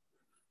on?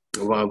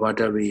 What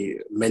are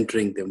we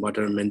mentoring them? What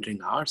are we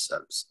mentoring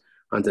ourselves?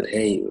 And that,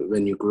 hey,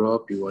 when you grow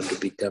up, you want to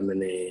become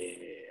a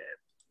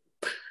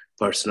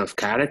person of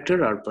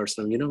character, or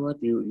person, you know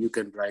what, you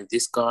can drive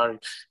this car,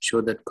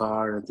 show that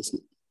car, and this.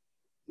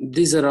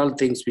 These are all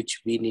things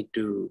which we need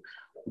to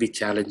be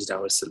challenged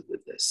ourselves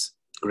with this.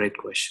 Great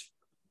question.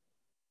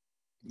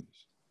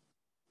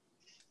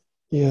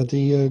 Yeah,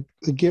 the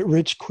get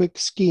rich quick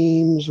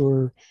schemes,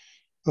 or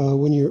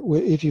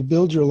if you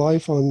build your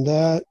life on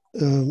that,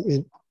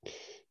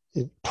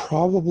 it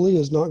probably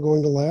is not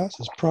going to last.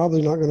 It's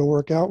probably not going to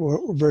work out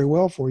very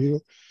well for you.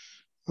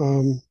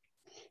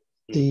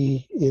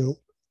 The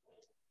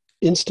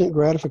instant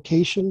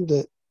gratification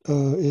that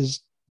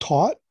is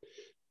taught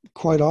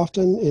quite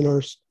often in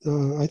our,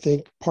 I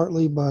think,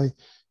 partly by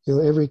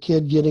every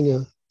kid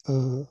getting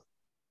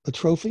a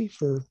trophy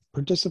for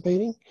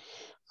participating,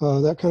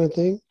 that kind of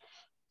thing,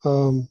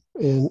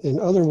 and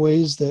other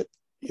ways that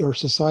our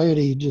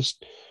society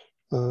just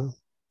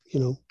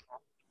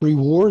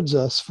rewards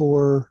us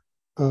for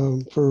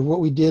what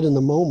we did in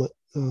the moment.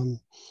 And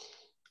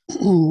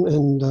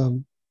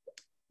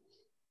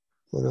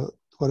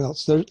what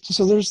else?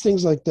 So there's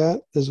things like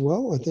that as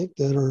well, I think,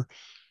 that are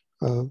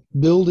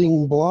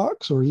building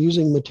blocks or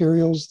using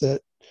materials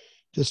that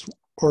just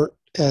aren't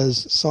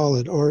as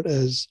solid, aren't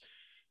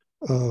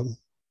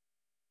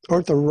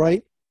the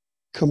right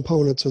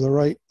components or the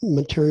right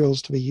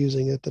materials to be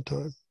using at the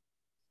time.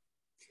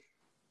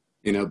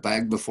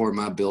 Back before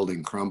my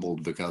building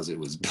crumbled because it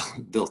was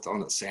built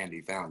on a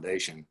sandy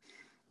foundation,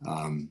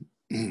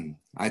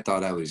 I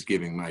thought I was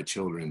giving my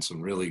children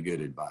some really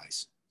good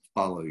advice.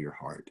 Follow your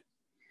heart,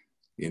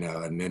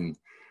 and then,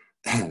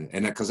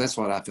 and because that's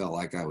what I felt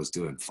like I was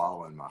doing,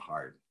 following my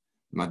heart.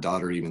 My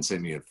daughter even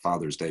sent me a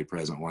Father's Day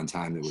present one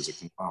time. It was a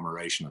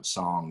conglomeration of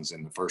songs,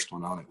 and the first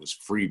one on it was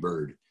Free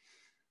Bird.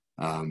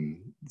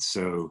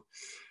 So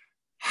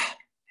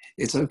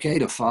it's okay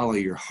to follow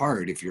your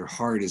heart if your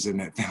heart is in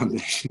that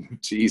foundation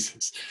of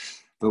Jesus,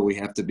 but we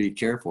have to be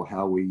careful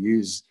how we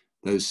use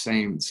those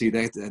same,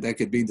 that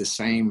could be the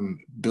same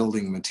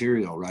building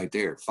material right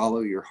there.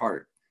 Follow your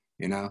heart,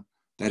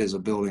 that is a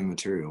building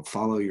material.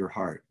 Follow your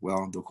heart.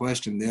 Well, the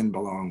question then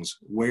belongs,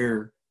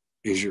 where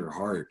is your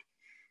heart?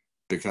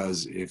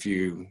 Because if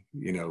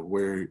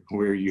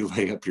where you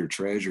lay up your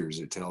treasures,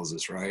 it tells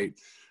us, right?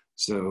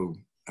 So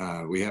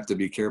we have to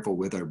be careful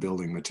with our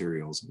building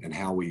materials and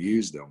how we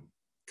use them,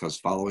 because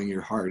following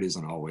your heart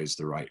isn't always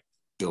the right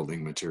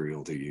building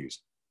material to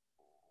use.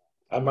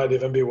 I might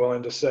even be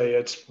willing to say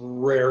it's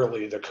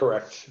rarely the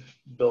correct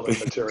building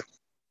material.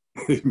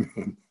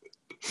 Amen.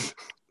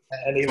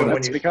 And even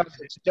when you become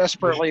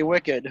desperately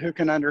wicked, who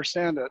can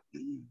understand it?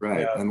 Right.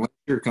 Yeah. Unless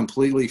you're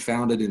completely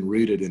founded and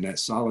rooted in that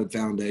solid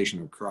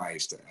foundation of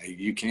Christ,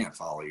 you can't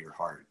follow your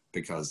heart,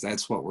 because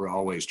that's what we're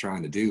always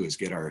trying to do, is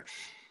get our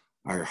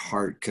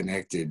heart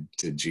connected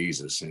to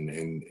Jesus.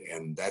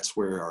 And that's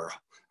where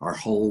our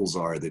holes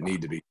are that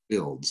need to be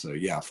filled. So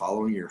yeah,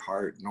 following your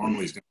heart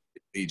normally is going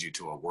to lead you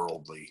to a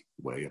worldly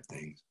way of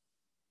things.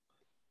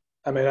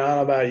 I mean, I don't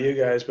know about you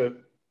guys, but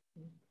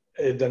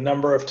the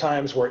number of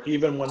times where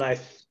even when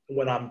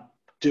I'm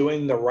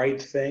doing the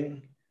right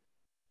thing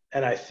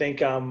and I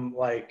think I'm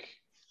like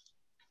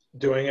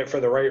doing it for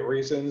the right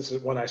reasons,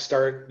 when I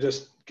start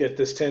just get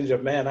this tinge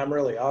of, man, I'm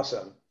really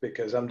awesome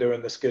because I'm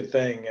doing this good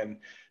thing. And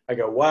I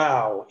go,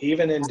 wow,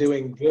 even in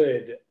doing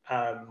good,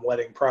 I'm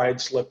letting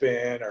pride slip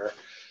in, or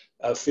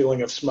a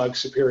feeling of smug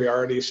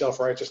superiority,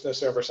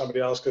 self-righteousness over somebody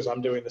else because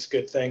I'm doing this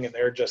good thing and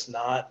they're just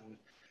not. And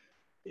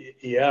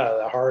yeah,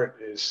 the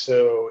heart is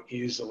so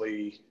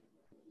easily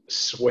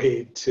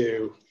swayed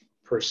to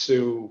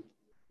pursue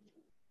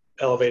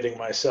elevating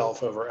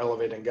myself over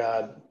elevating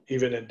God,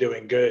 even in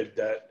doing good.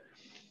 That,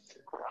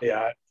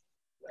 yeah,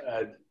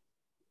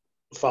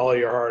 follow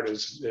your heart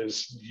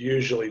is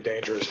usually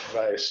dangerous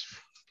advice.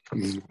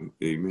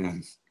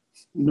 Amen.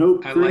 No,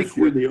 Chris,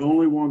 you're the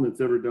only one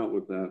that's ever dealt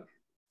with that.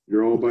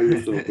 You're all by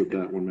yourself with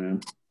that one,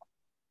 man.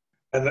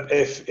 And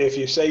if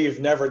you say you've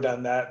never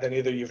done that, then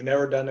either you've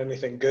never done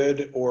anything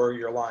good or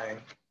you're lying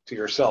to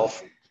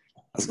yourself.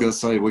 I was going to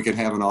say, we can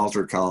have an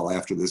altar call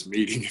after this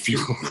meeting if you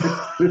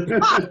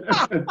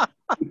want.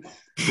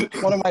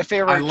 One of my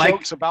favorite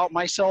jokes about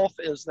myself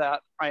is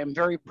that I am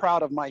very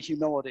proud of my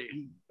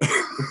humility.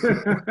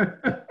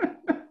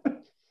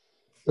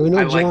 We know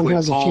I like John what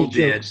has Paul a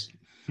few did. jokes.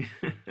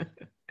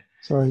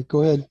 Sorry,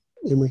 go ahead,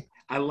 Emery.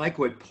 I like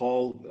what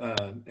Paul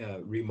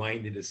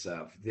reminded us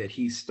of, that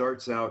he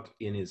starts out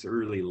in his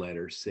early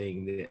letters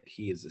saying that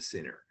he is a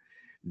sinner.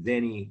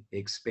 Then he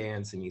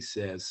expands and he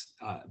says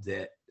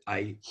that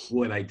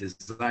what I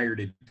desire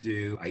to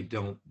do, I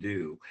don't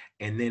do.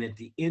 And then at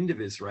the end of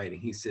his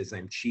writing, he says,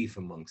 I'm chief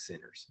among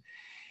sinners.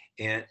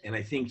 And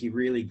I think he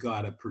really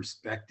got a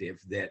perspective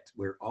that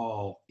we're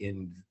all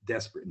in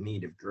desperate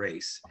need of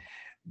grace.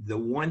 The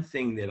one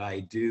thing that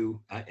I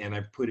do, and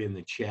I put in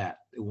the chat,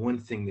 the one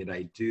thing that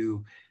I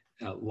do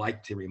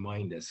like to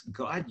remind us,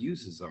 God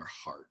uses our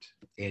heart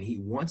and he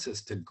wants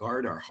us to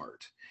guard our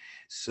heart.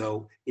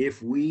 So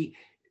if we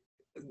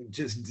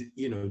just,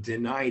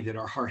 deny that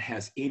our heart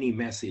has any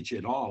message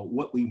at all,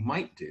 what we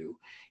might do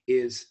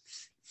is,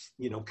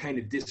 kind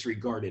of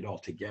disregard it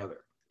altogether.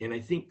 And I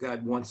think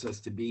God wants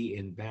us to be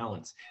in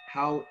balance.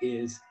 How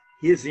is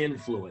his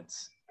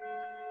influence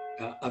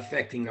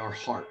affecting our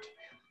heart?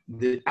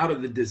 Out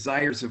of the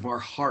desires of our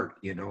heart,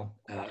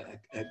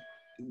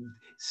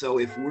 so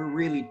if we're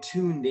really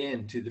tuned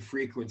in to the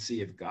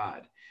frequency of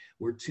God,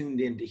 we're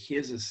tuned into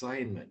his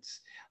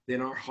assignments,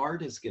 then our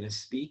heart is going to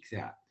speak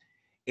that.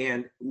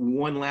 And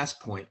one last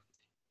point,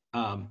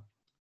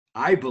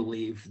 I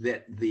believe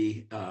that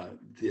the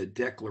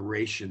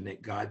declaration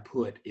that God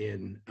put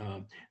in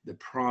the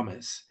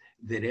promise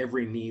that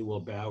every knee will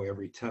bow,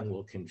 every tongue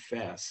will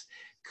confess,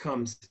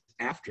 comes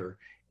after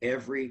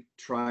every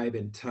tribe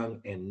and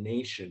tongue and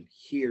nation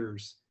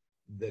hears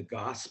the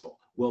gospel.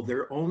 Well,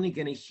 they're only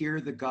going to hear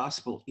the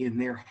gospel in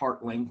their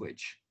heart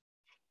language.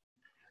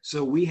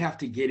 So we have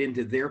to get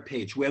into their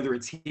page, whether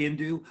it's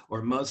Hindu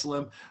or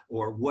Muslim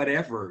or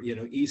whatever,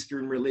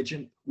 Eastern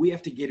religion. We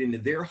have to get into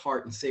their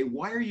heart and say,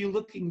 why are you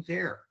looking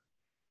there?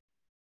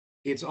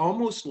 It's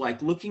almost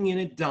like looking in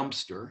a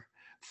dumpster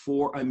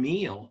for a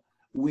meal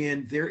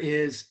when there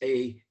is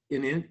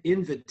an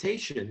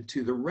invitation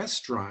to the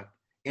restaurant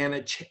and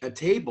a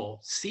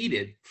table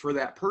seated for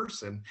that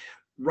person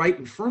right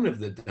in front of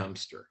the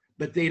dumpster,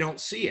 but they don't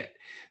see it.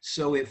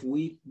 So if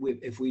we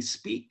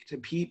speak to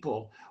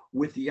people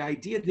with the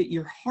idea that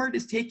your heart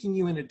is taking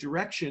you in a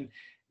direction,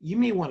 you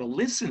may want to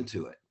listen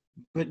to it,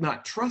 but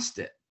not trust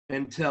it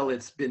until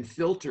it's been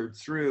filtered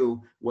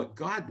through what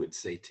God would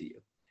say to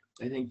you.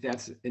 I think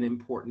that's an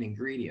important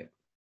ingredient.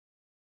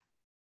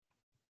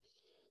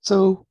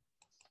 So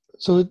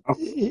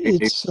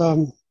it's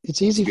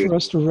easy for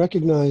us to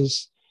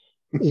recognize.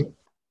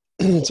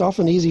 It's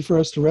often easy for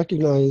us to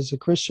recognize a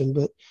Christian,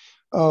 but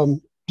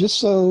just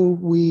so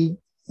we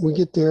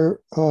get there,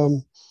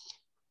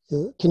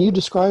 can you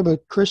describe a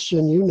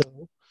Christian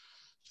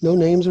no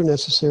names are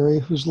necessary,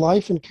 whose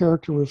life and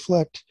character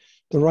reflect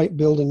the right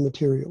building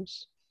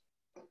materials?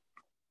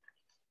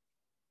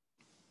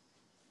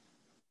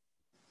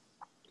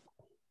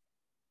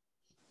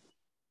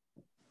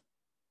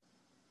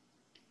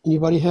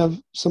 Anybody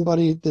have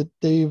somebody that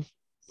they've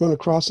run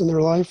across in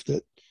their life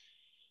that?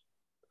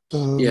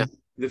 Yeah.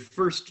 The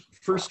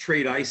first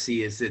trait I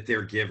see is that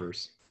they're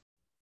givers.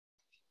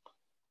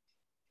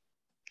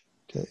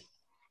 Okay.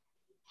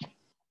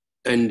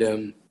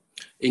 And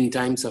in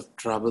times of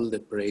trouble, they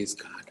praise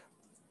God.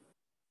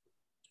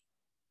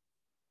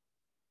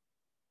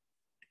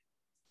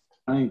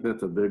 I think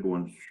that's a big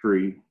one,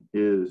 Sri,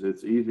 is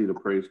it's easy to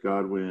praise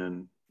God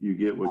when you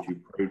get what you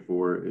prayed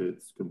for.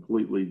 It's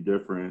completely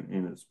different,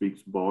 and it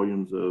speaks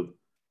volumes of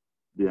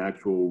the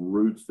actual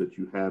roots that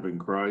you have in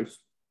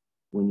Christ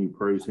when you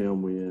praise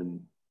him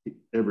when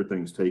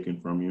everything's taken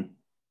from you.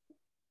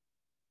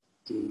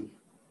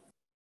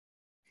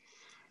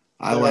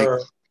 I like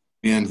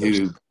men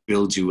who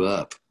build you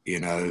up,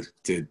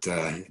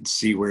 to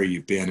see where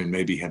you've been and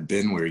maybe have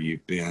been where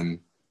you've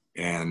been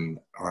and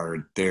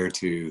are there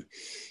to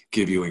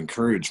give you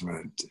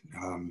encouragement.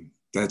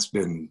 That's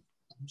been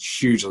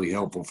hugely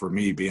helpful for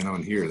me being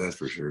on here, that's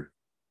for sure.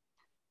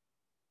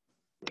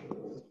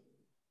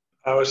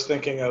 I was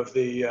thinking of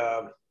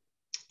the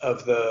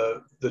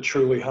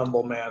truly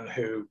humble man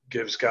who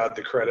gives God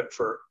the credit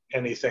for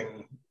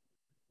anything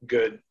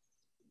good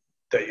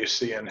that you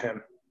see in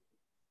him.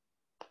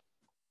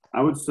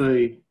 I would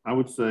say,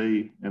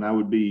 and I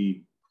would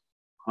be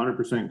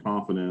 100%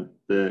 confident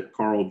that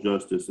Carl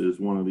Justice is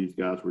one of these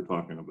guys we're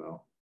talking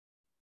about.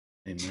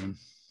 Amen.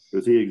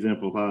 Because he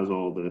exemplifies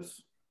all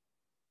this.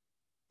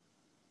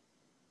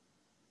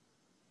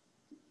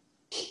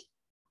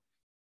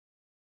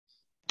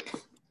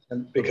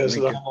 And because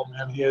of the humble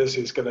man he is,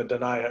 he's going to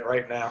deny it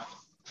right now.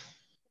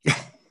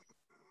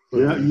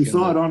 Yeah, you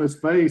saw it on his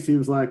face. He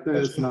was like,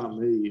 "That's not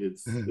me.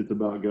 It's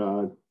about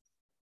God."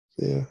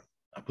 Yeah.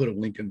 I put a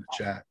link in the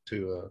chat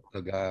to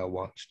a guy I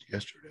watched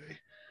yesterday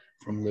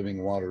from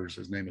Living Waters.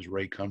 His name is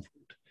Ray Comfort.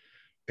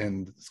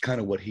 And it's kind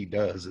of what he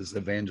does is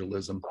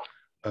evangelism,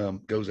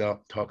 goes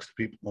out, talks to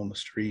people on the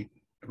street,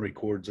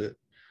 records it,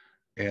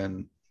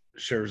 and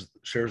shares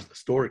the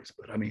stories.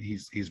 But I mean,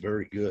 he's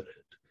very good at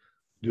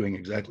doing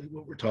exactly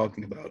what we're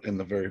talking about. And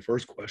the very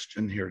first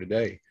question here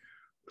today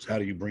was, how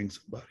do you bring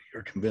somebody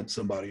or convince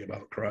somebody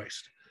about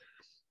Christ?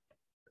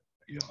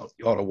 You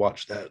ought to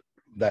watch that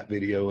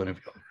video, and if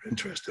y'all are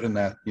interested in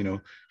that,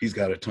 he's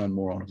got a ton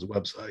more on his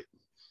website,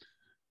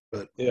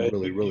 but yeah,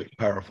 really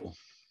powerful.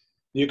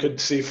 You could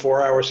see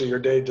 4 hours of your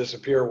day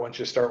disappear once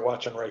you start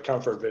watching Ray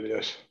Comfort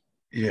videos.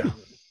 Yeah.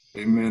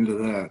 Amen to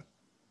that.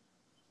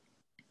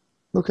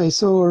 Okay,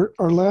 so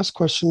our last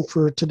question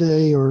for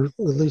today, or at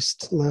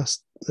least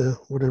last,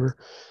 whatever,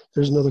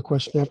 there's another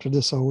question after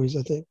this always,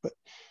 I think, but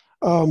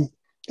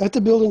at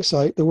the building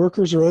site, the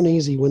workers are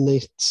uneasy when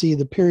they see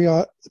the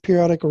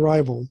periodic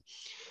arrival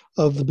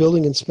of the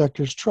building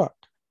inspector's truck.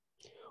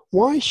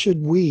 Why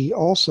should we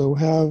also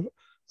have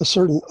a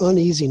certain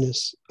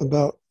uneasiness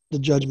about the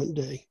judgment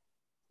day?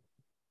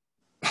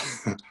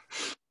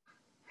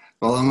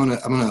 Well, I'm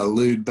gonna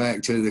allude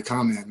back to the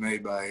comment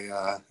made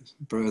by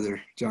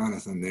Brother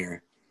Jonathan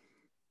there.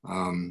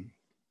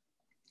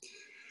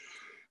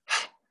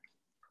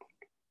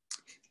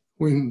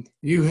 When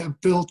you have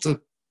built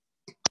a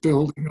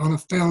building on a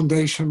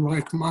foundation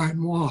like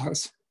mine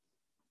was,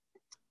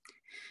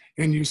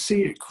 and you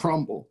see it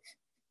crumble,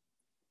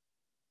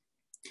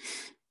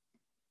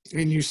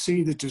 and you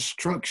see the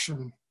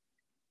destruction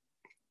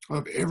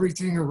of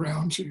everything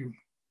around you,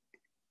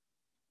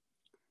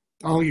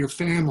 all your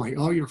family,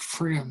 all your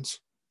friends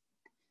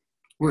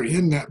were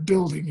in that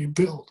building you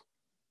built.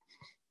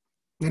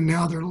 And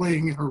now they're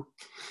laying in a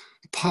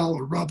pile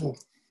of rubble.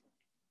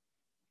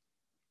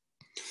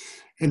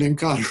 And then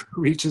God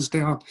reaches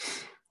down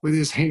with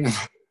his hand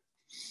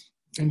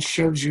and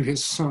shows you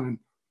his son.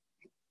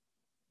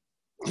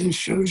 And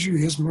shows you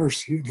his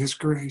mercy and his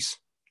grace.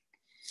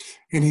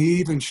 And he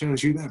even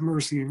shows you that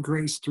mercy and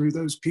grace through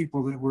those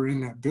people that were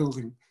in that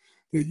building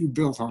that you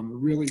built on a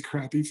really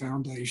crappy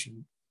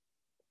foundation.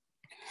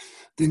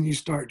 Then you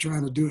start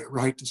trying to do it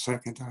right the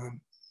second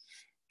time,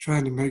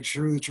 trying to make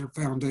sure that your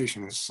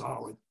foundation is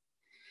solid,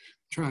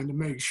 trying to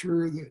make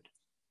sure that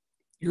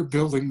your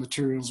building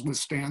materials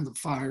withstand the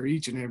fire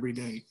each and every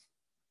day.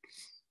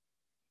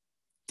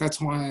 That's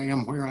why I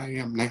am where I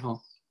am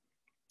now.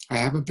 I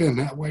haven't been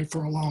that way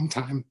for a long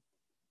time.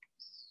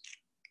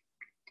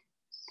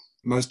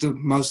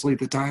 Mostly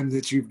the time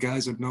that you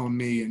guys have known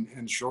me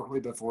and shortly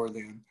before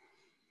then.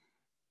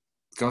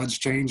 God's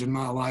change in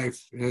my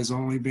life has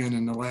only been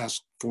in the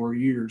last 4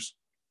 years.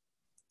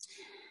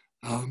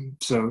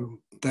 So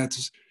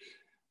that's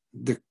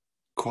the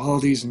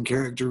qualities and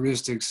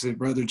characteristics that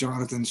Brother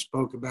Jonathan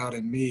spoke about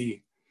in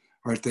me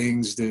are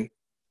things that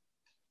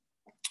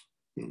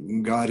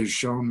God has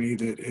shown me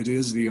that it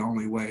is the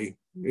only way.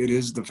 It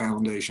is the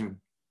foundation.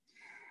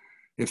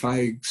 If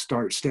I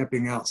start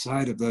stepping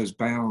outside of those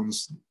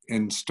bounds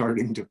and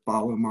starting to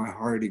follow my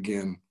heart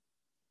again,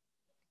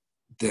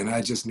 then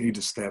I just need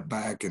to step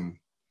back and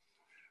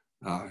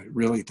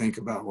really think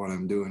about what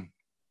I'm doing.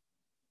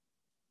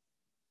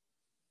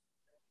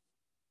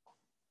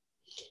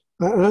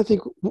 And I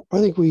think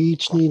we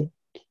each need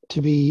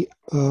to be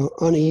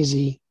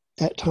uneasy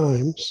at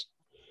times.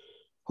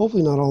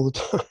 Hopefully not all the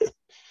time,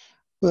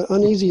 but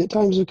uneasy at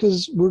times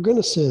because we're going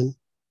to sin.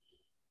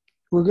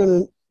 We're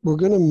going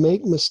to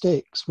make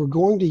mistakes. We're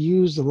going to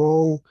use the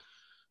wrong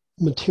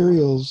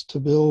materials to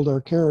build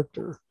our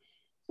character.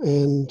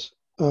 And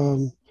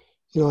I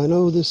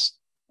know this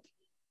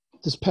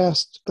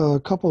past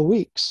couple of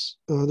weeks,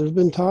 there's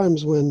been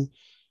times when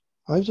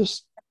I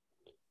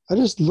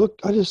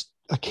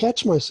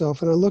catch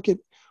myself and I look at,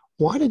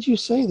 why did you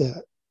say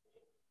that?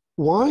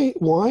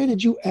 Why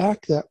did you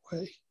act that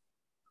way?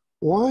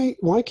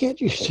 Why can't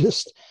you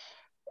just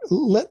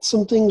let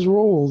some things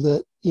roll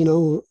that,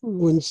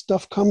 when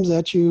stuff comes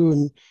at you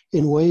and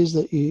in ways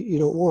that you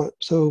don't want.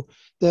 So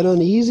that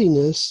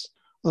uneasiness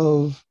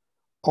of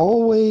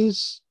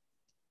always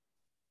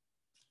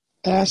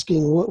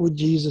asking, what would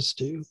Jesus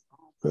do?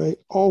 Right?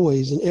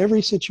 Always, in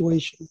every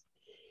situation.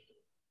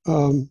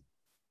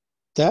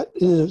 That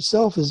in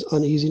itself is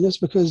uneasiness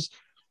because,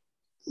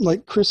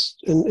 like Chris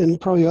and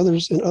probably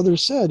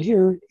others said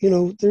here,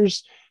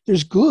 there's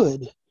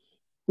good.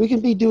 We can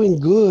be doing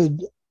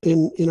good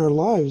in our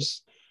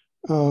lives,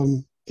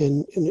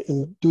 and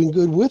doing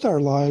good with our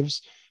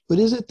lives, but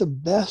is it the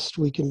best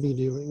we can be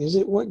doing? Is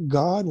it what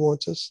God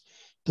wants us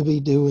to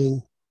be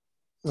doing?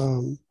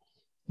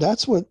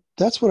 That's what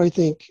I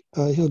think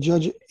he'll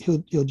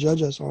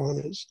judge us on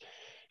is,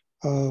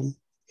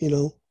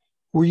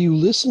 were you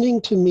listening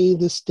to me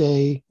this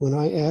day when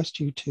I asked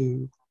you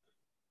to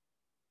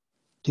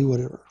do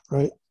whatever,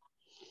 right?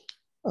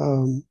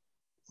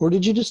 Or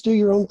did you just do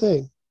your own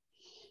thing?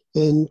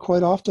 And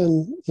quite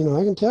often,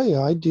 I can tell you,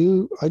 I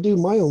do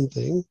my own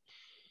thing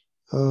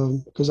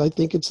because I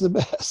think it's the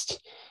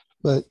best.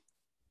 But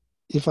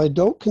if I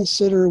don't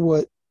consider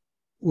what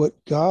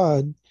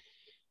God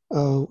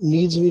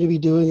needs me to be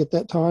doing at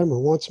that time or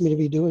wants me to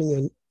be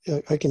doing,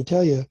 and I can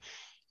tell you,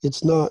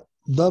 it's not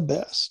the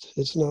best.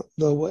 It's not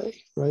the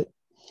way, right?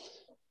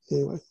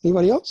 Anyway,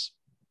 anybody else?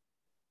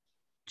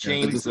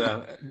 James,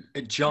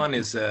 John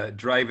is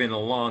driving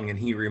along and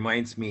he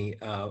reminds me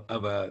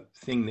of a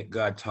thing that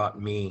God taught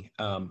me.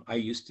 I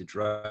used to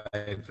drive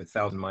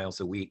 1,000 miles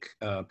a week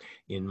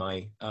in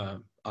my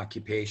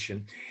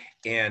occupation.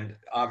 And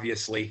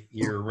obviously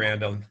you're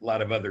around a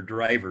lot of other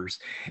drivers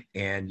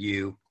and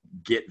you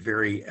get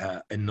very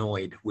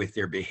annoyed with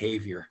their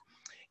behavior.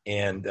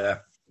 And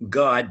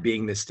God,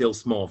 being the still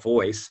small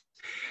voice,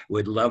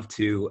 would love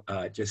to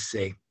just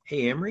say,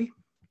 hey, Emery,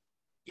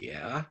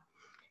 yeah.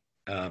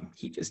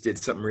 He just did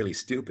something really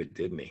stupid,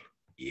 didn't he?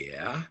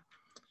 Yeah.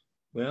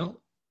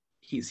 Well,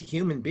 he's a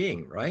human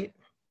being, right?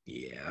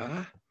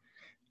 Yeah.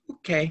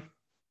 Okay.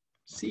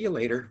 See you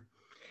later.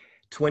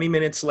 20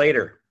 minutes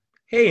later.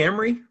 Hey,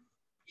 Emery.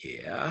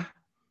 Yeah.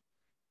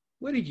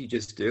 What did you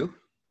just do?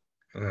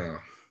 Oh,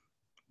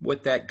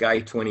 what that guy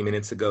 20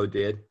 minutes ago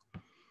did.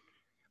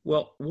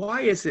 Well,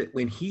 why is it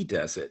when he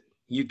does it,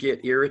 you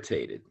get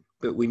irritated,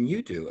 but when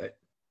you do it,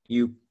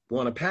 you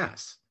want to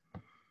pass?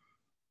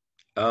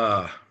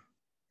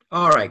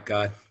 All right,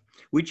 God,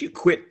 would you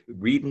quit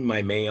reading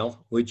my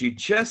mail? Would you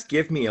just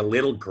give me a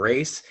little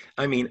grace?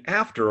 I mean,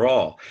 after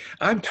all,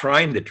 I'm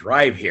trying to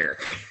drive here.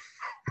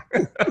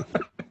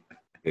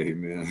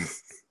 Amen.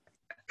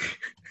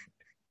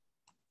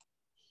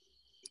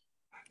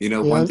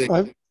 One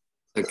thing.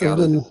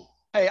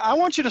 Hey, I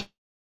want you to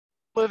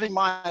live in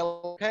my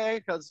life,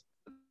 okay? Because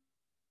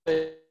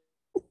it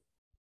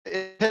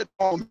hit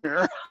home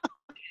here.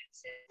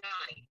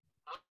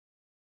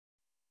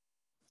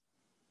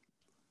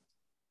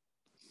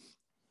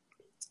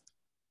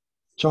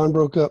 John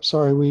broke up.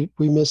 Sorry, we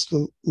missed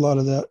a lot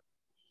of that.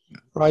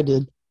 Or I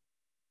did.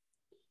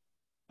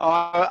 Oh,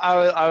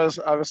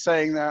 I was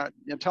saying that,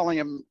 telling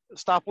him,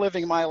 stop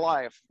living my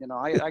life.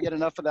 I get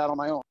enough of that on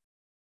my own.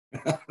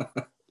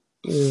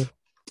 Yeah.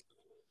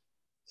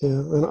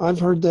 And I've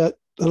heard that,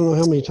 I don't know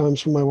how many times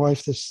from my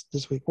wife this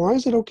week. Why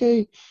is it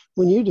okay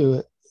when you do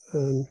it?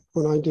 And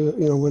when I do it,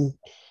 when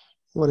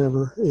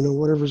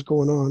whatever's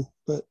going on.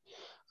 But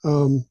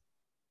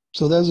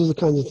so those are the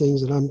kinds of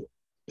things that I've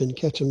been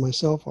catching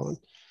myself on.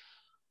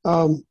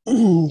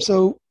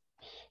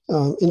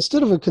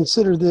 Instead of a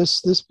consider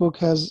this book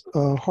has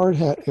a hard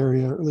hat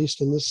area, or at least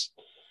in this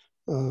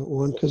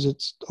one, because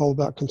it's all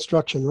about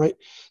construction, right?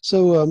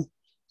 So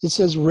it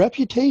says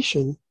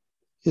reputation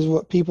is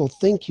what people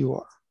think you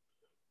are.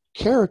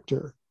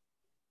 Character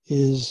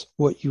is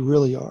what you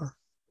really are.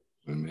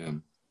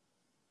 Amen.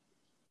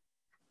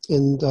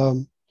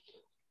 And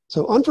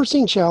so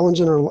unforeseen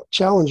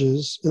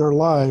challenges in our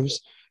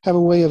lives have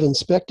a way of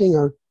inspecting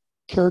our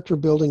character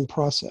building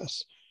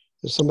process.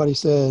 As somebody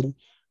said,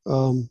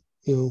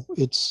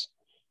 it's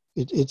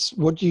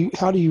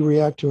how do you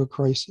react to a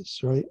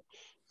crisis, right?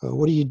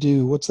 What do you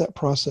do? What's that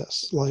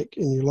process like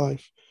in your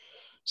life?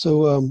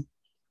 So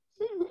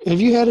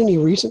have you had any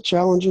recent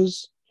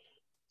challenges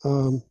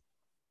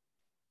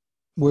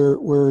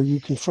where you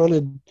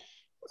confronted,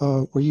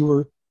 where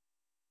you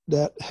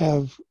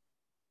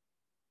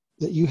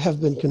have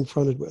been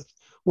confronted with?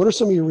 What are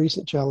some of your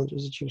recent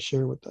challenges that you can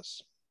share with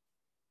us?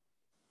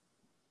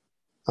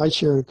 I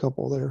shared a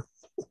couple there.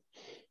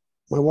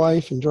 My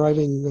wife and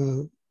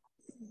driving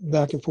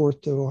back and forth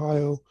to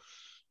Ohio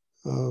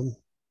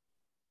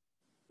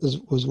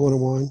was one of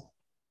mine.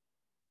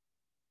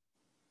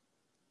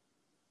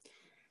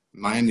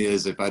 Mine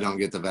is, if I don't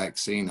get the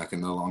vaccine, I can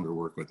no longer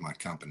work with my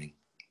company.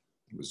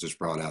 It was just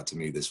brought out to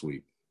me this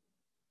week.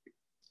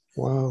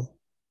 Wow.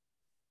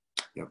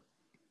 Yep.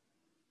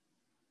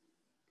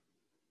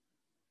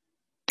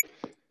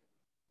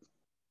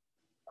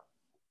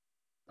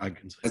 I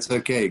can say that's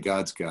okay.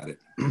 God's got it.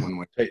 One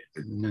way.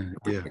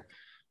 Yeah.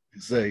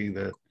 Say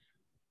that,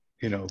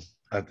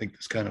 I think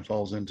this kind of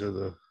falls into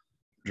the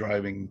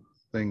driving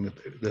thing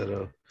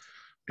that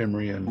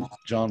Emery and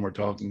John were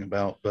talking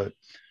about. But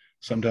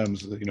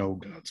sometimes,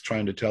 God's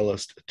trying to tell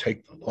us to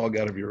take the log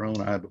out of your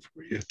own eye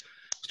before you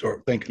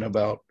start thinking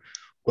about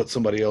what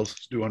somebody else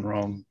is doing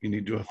wrong. You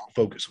need to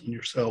focus on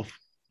yourself.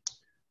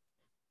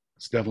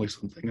 It's definitely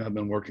something I've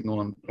been working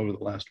on over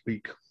the last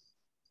week.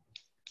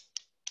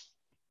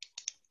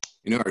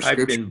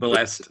 I've been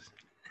blessed.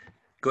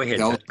 Go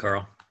ahead,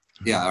 Carl.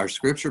 Yeah, our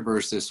scripture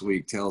verse this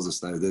week tells us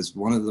that there's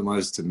one of the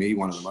most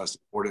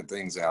important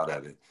things out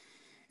of it.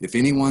 If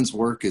anyone's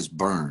work is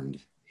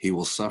burned, he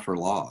will suffer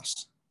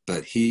loss,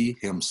 but he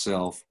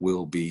himself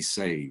will be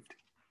saved,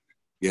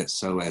 yet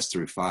so as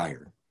through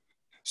fire.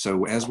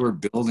 So as we're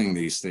building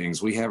these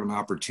things, we have an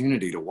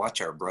opportunity to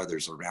watch our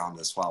brothers around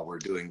us while we're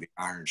doing the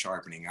iron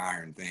sharpening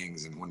iron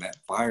things. And when that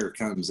fire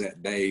comes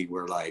that day,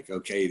 we're like,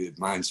 okay, did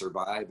mine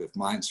survive? If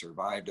mine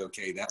survived,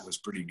 okay, that was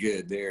pretty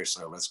good there.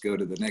 So let's go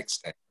to the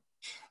next day.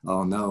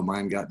 Oh no,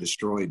 mine got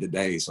destroyed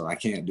today, so I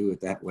can't do it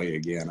that way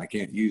again. I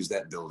can't use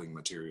that building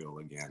material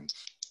again.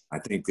 I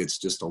think it's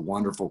just a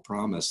wonderful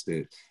promise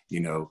that,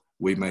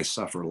 we may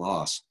suffer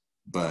loss,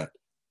 but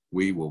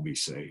we will be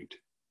saved.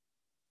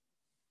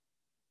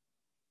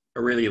 I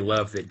really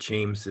love that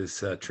James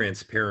is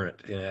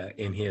transparent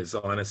in his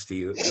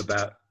honesty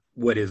about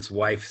what his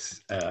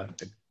wife's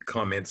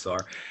comments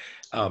are.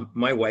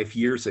 My wife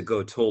years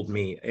ago told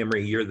me,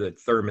 Emery, you're the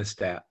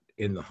thermostat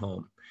in the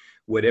home.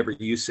 Whatever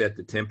you set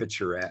the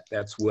temperature at,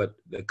 that's what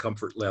the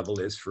comfort level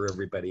is for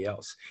everybody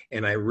else.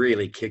 And I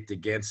really kicked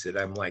against it.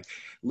 I'm like,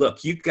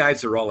 look, you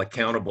guys are all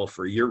accountable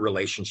for your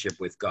relationship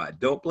with God.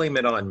 Don't blame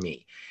it on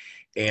me.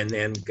 And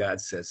then God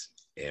says,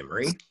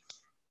 Emery,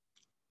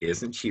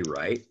 isn't she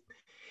right?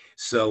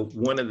 So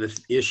one of the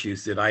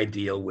issues that I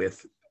deal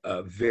with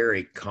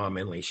very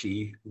commonly,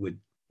 she would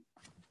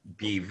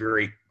be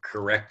very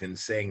correct in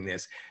saying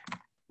this,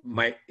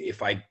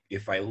 if I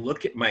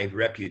look at my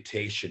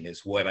reputation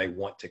as what I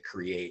want to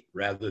create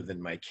rather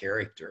than my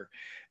character,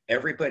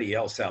 everybody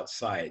else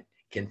outside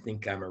can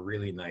think I'm a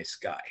really nice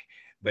guy.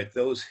 But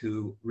those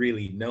who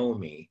really know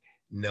me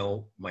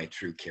know my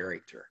true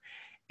character.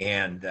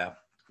 And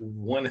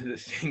one of the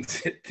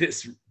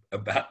things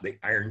about the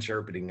iron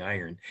sharpening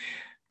iron,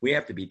 we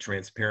have to be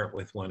transparent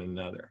with one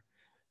another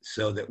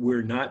so that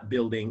we're not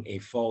building a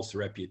false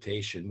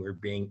reputation. We're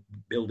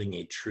building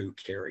a true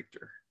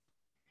character.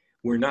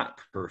 We're not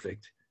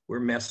perfect.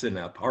 We're messing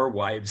up. Our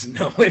wives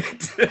know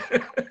it.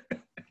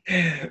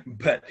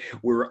 But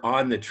we're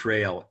on the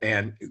trail.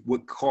 And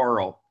what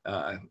Carl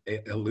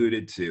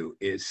alluded to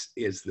is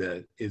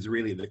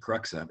really the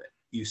crux of it.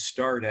 You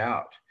start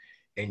out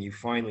and you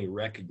finally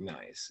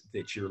recognize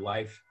that your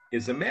life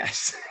is a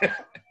mess.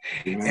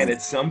 And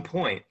at some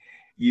point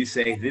you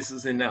say, this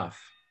is enough.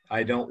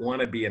 I don't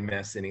want to be a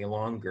mess any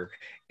longer.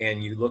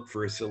 And you look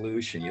for a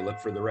solution. You look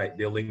for the right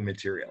building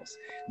materials.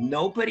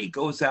 Nobody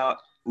goes out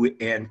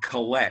and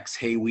collects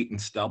hay, wheat, and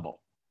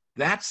stubble.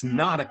 That's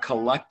not a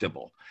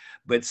collectible.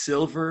 But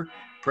silver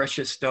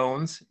precious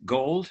stones,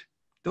 gold,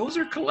 those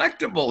are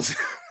collectibles.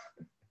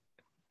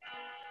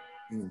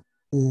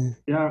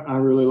 Yeah, I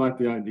really like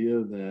the idea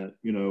that,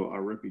 you know,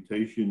 our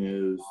reputation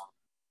is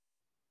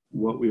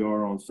what we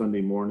are on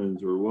Sunday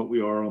mornings or what we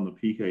are on the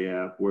PK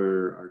app,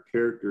 where our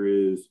character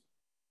is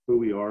who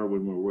we are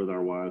when we're with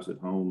our wives at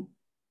home.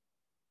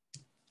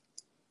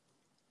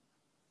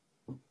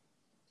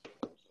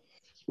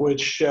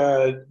 Which,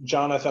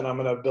 Jonathan, I'm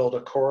going to build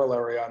a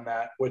corollary on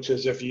that, which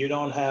is if you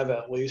don't have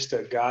at least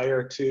a guy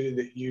or two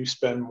that you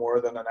spend more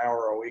than an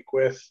hour a week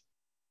with,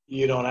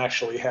 you don't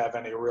actually have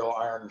any real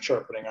iron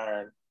sharpening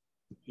iron.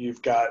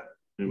 You've got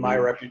my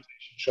reputation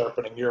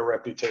sharpening your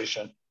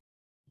reputation.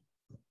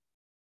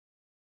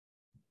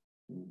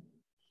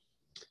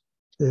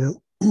 Yeah.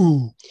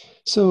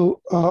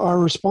 So our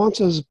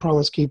response as a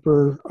promise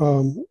keeper,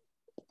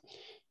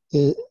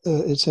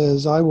 it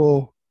says,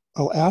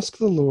 I'll ask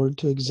the Lord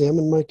to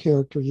examine my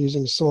character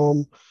using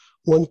Psalm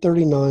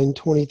 139,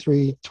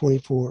 23,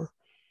 24.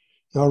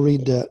 I'll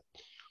read that.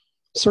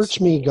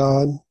 Search me,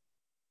 God,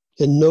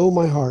 and know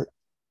my heart.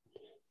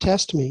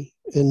 Test me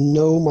and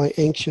know my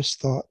anxious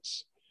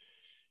thoughts.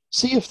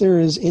 See if there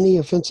is any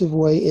offensive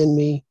way in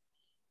me,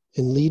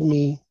 and lead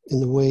me in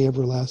the way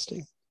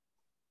everlasting.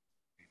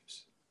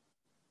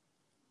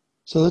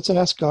 So let's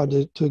ask God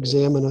to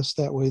examine us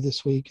that way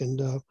this week.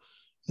 And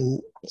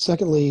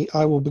secondly,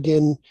 I will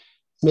begin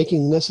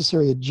making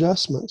necessary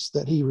adjustments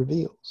that he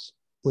reveals.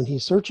 When he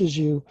searches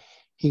you,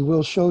 he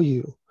will show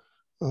you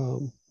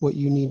what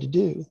you need to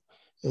do.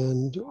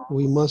 And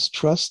we must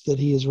trust that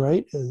he is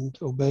right and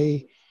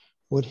obey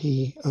what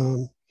he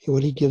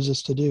gives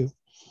us to do.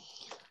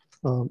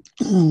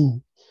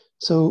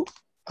 So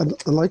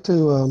I'd like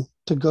to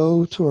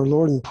go to our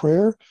Lord in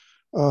prayer.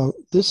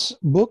 This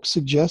book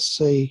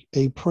suggests a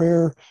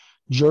prayer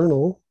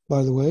journal,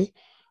 by the way.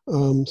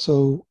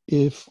 So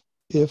if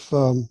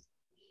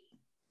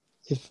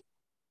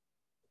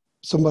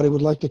somebody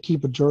would like to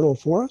keep a journal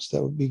for us,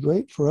 that would be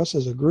great for us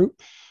as a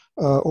group.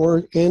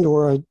 Or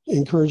I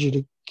encourage you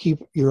to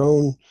keep your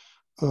own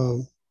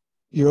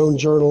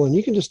journal, and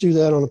you can just do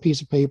that on a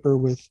piece of paper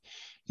with,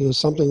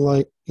 something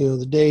like,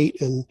 the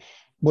date and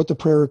what the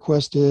prayer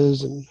request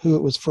is and who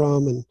it was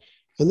from, and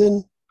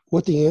then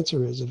what the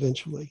answer is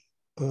eventually.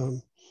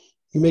 You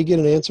may get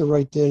an answer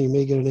right then. You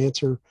may get an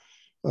answer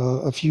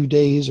a few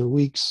days or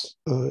weeks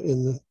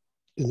in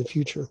the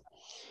future.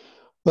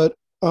 But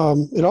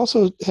it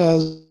also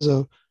has,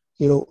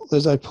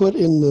 as I put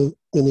in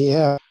the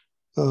app.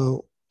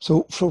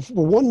 So for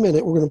 1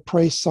 minute, we're going to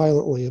pray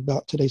silently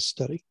about today's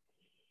study,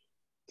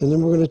 and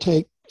then we're going to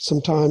take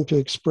some time to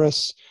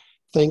express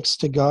thanks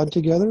to God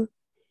together,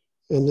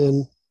 and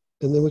then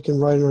we can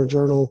write in our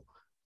journal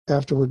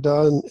after we're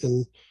done,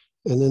 and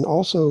then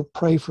also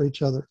pray for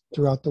each other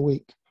throughout the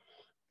week.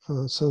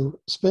 So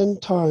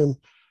spend time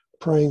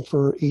praying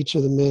for each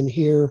of the men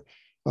here,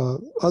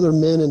 other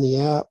men in the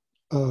app,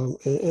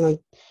 and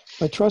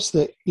I trust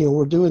that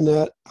we're doing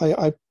that.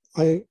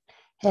 I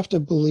have to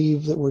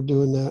believe that we're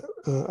doing that.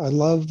 I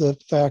love the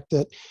fact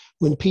that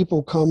when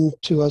people come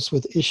to us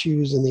with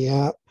issues in the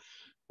app,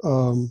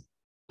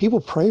 people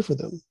pray for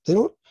them. They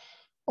don't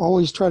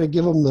always try to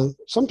give them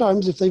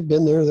sometimes if they've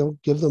been there, they'll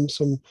give them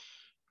some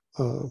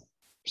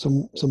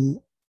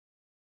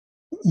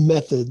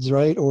methods,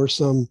 right? Or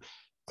some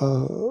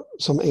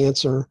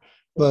answer.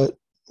 But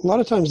a lot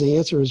of times the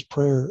answer is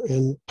prayer,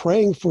 and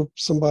praying for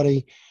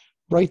somebody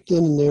right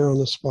then and there on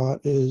the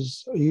spot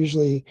is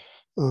usually,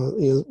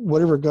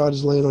 whatever God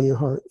is laying on your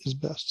heart is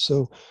best.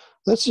 So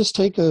let's just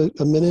take a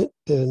minute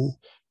and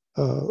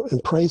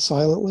pray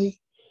silently,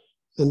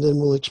 and then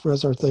we'll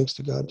express our thanks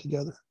to God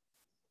together.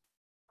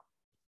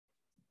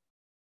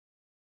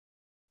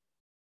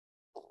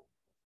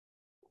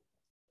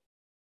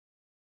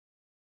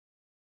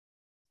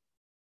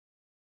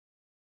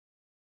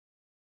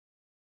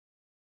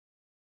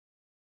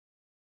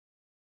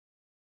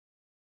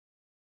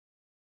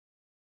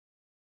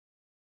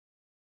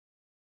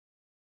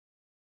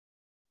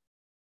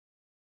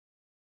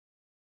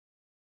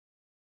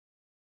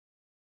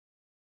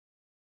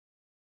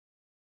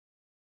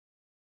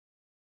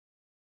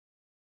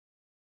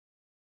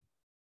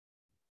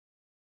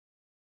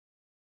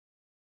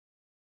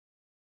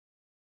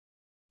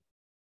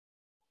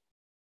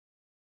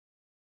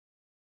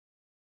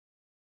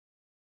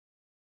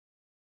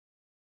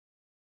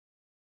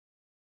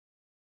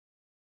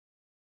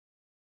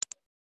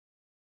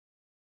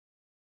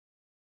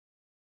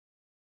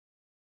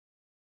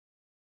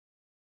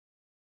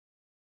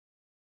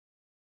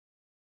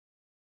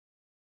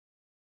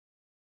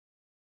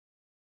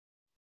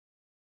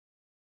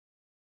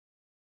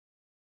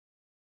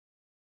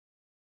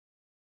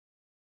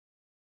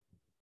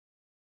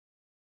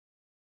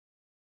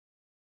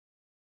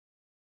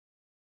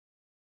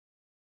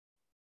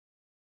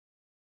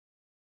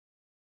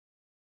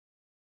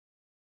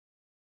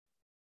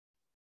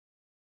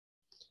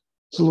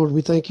 So, Lord,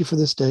 we thank you for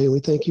this day, and we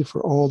thank you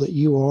for all that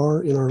you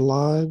are in our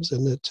lives,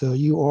 and that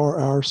you are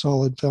our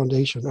solid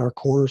foundation, our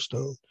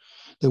cornerstone,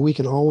 that we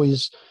can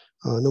always,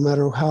 no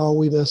matter how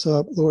we mess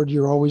up, Lord,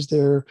 you're always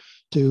there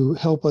to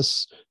help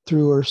us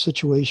through our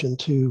situation,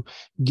 to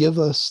give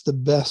us the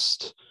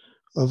best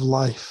of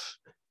life,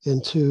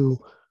 and to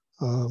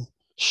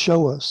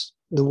show us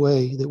the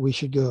way that we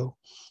should go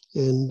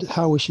and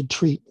how we should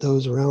treat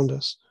those around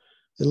us.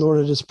 And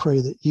Lord, I just pray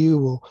that you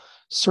will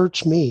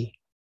search me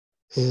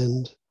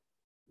and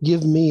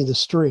give me the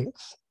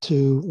strength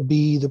to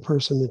be the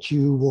person that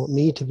you want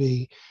me to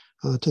be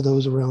to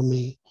those around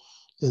me.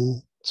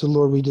 And so,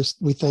 Lord,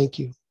 we thank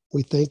you.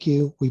 We thank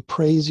you. We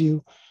praise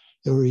you,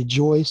 and we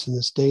rejoice in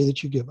this day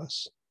that you give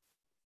us.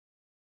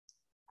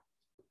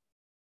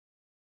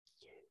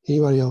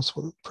 Anybody else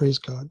want to praise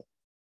God?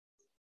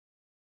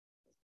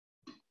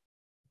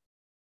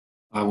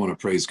 I want to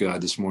praise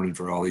God this morning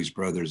for all these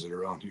brothers that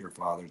are on here,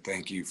 Father.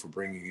 Thank you for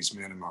bringing these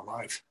men in my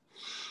life.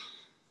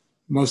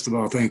 Most of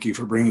all, thank you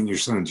for bringing your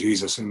son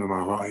Jesus into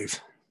my life.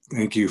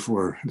 Thank you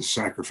for the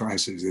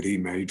sacrifices that he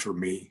made for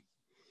me.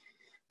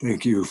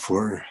 Thank you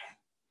for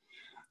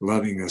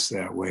loving us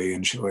that way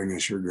and showing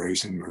us your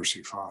grace and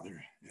mercy,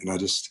 Father. And I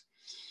just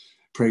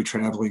pray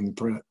traveling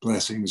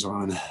blessings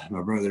on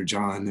my brother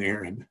John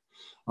there and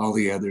all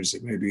the others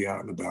that may be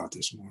out and about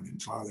this morning,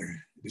 Father.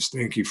 Just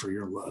thank you for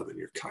your love and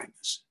your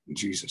kindness. In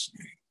Jesus'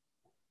 name.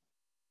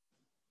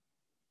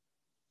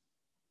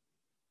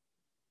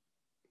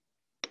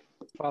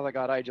 Father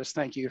God, I just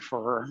thank you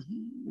for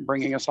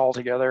bringing us all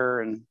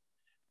together and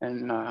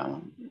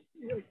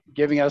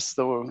giving us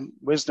the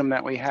wisdom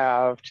that we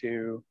have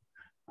to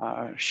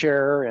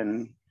share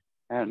and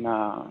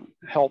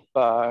help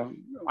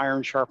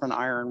iron sharpen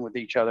iron with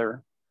each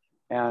other.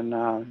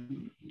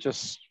 And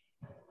just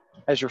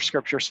as your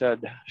scripture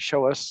said,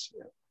 show us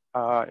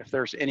if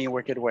there's any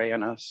wicked way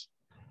in us,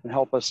 and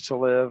help us to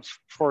live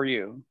for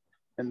you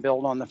and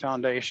build on the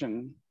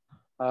foundation,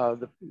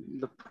 the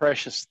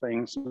precious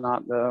things,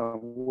 not the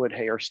wood,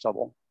 hay, or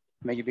stubble.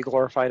 May you be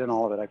glorified in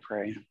all of it, I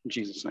pray. In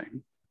Jesus'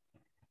 name.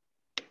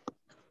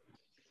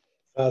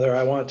 Father,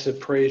 I want to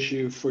praise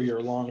you for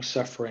your long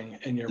suffering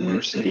and your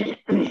mercy.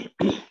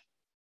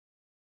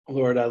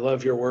 Lord, I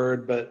love your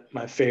word, but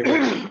my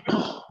favorite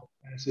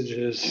passage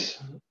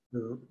is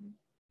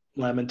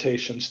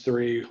Lamentations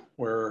 3,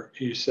 where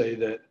you say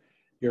that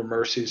your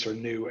mercies are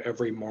new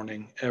every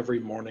morning. Every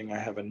morning I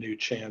have a new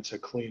chance, a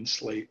clean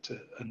slate,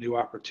 a new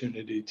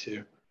opportunity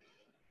to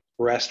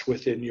rest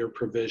within your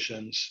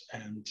provisions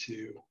and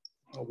to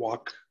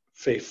walk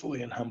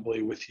faithfully and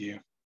humbly with you.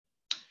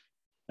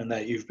 And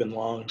that you've been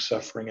long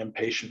suffering and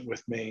patient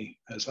with me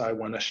as I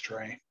went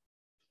astray.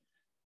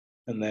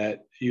 And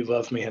that you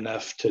love me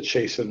enough to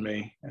chasten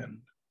me and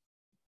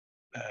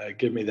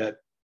give me that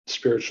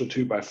spiritual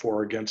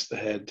 2x4 against the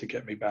head to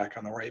get me back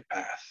on the right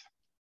path.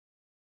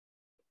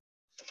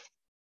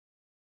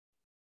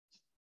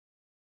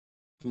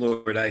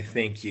 Lord, I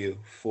thank you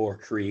for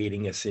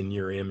creating us in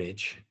your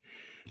image.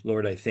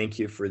 Lord, I thank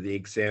you for the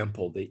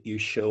example that you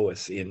show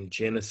us in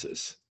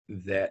Genesis,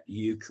 that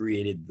you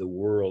created the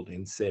world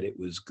and said it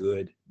was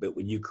good. But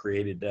when you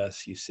created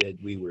us, you said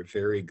we were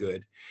very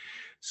good.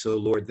 So,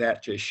 Lord,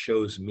 that just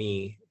shows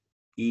me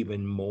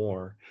even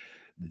more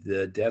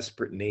the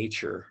desperate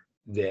nature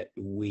that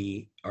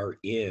we are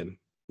in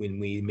when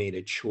we made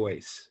a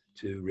choice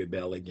to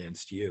rebel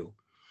against you.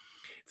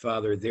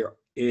 Father, there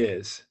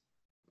is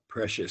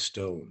precious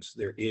stones.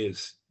 There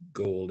is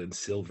gold and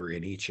silver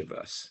in each of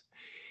us.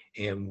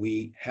 And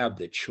we have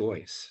the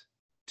choice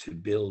to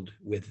build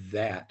with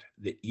that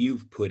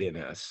you've put in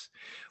us,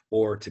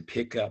 or to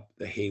pick up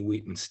the hay,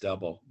 wheat, and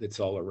stubble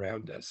that's all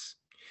around us.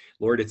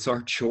 Lord, it's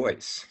our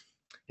choice.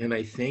 And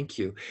I thank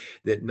you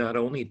that not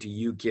only do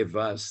you give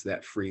us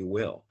that free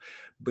will,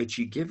 but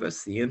you give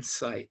us the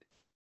insight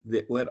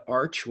that what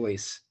our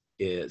choice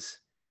is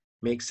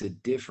makes a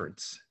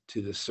difference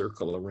to the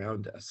circle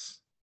around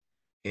us.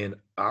 And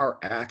our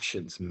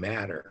actions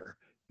matter,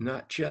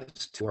 not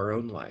just to our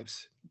own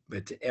lives,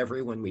 but to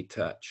everyone we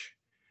touch.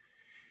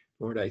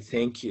 Lord, I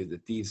thank you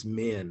that these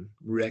men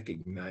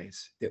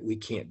recognize that we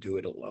can't do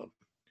it alone.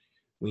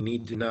 We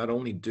need to not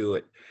only do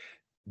it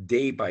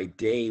day by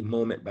day,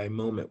 moment by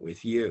moment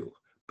with you,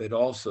 but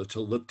also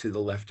to look to the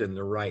left and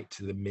the right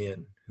to the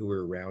men who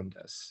are around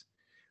us.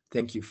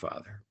 Thank you,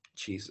 Father. In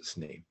Jesus'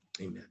 name,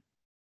 amen.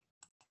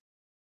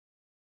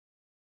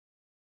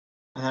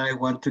 I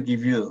want to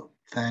give you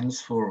thanks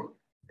for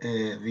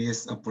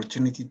this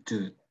opportunity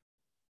to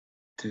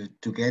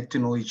get to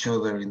know each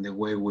other in the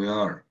way we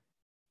are.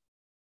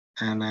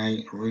 And I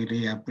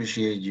really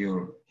appreciate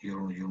your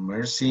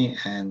mercy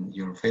and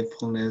your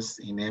faithfulness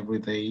in every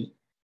day.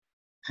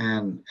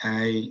 And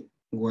I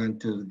want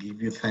to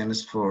give you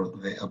thanks for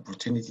the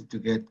opportunity to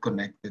get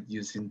connected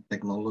using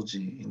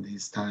technology in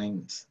these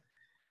times.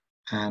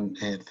 And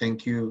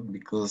thank you,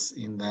 because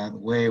in that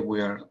way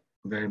we are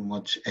very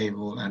much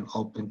able and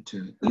open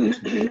to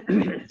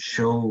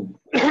show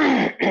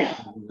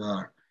who we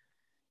are.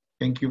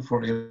 Thank you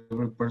for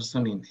every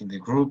person in the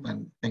group,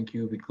 and thank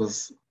you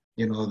because,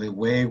 you know, the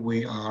way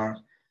we are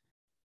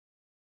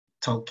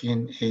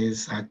talking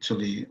is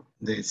actually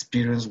the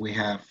experience we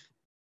have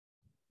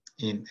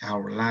in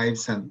our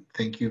lives, and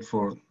thank you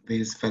for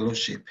this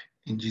fellowship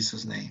in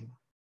Jesus' name.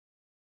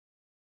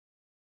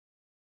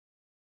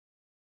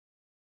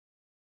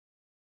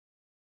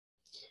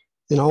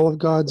 And all of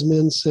God's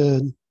men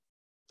said,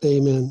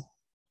 Amen.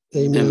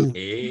 Amen.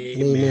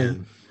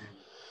 Amen.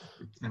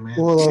 Amen.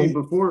 Well, Hey,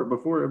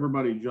 before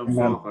everybody jumps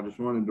Amen. off, I just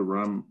wanted to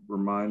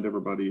remind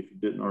everybody, if you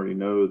didn't already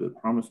know, that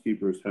Promise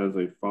Keepers has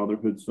a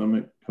Fatherhood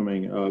Summit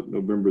coming up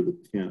November the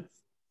 10th.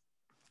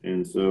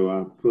 And so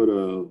I put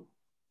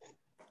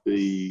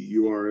the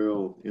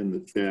URL in the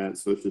chat,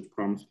 so it's just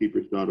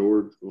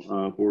promisekeepers.org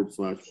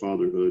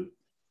 /fatherhood.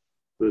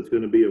 So it's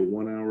going to be a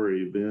 1-hour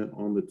event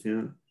on the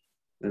 10th,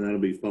 and that'll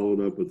be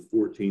followed up with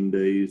 14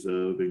 days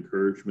of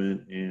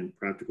encouragement and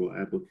practical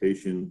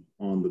application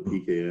on the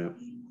PK app.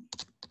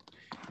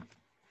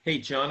 Hey,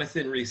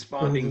 Jonathan,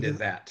 responding to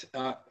that,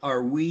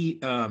 are we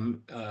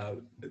kind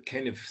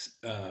of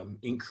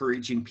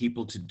encouraging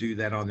people to do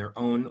that on their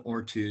own,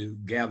 or to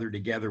gather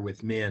together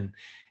with men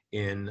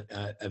in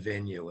a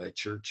venue, a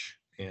church,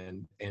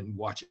 and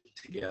watch it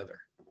together?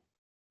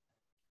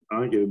 I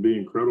think it would be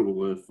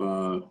incredible if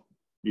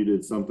you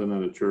did something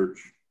at a church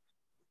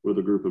with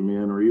a group of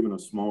men, or even a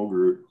small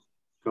group,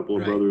 a couple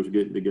of Right. brothers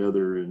getting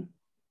together and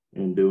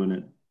doing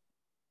it.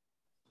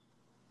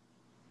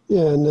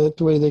 yeah, and that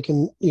way they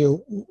can,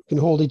 can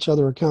hold each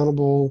other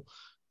accountable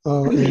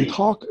and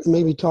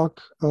maybe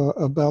talk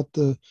about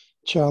the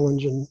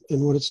challenge and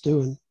what it's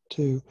doing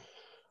too.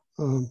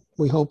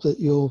 We hope that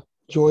you'll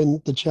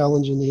join the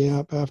challenge in the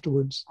app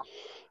afterwards.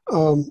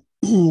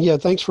 Yeah,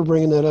 thanks for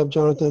bringing that up,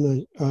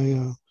 Jonathan.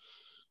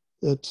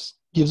 That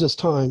gives us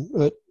time,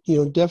 but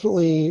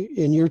definitely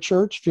in your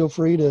church, feel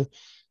free to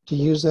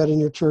use that in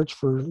your church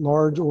for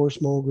large or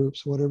small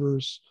groups,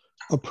 whatever's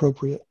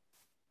appropriate.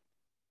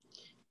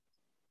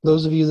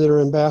 Those of you that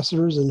are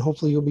ambassadors, and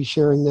hopefully you'll be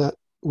sharing that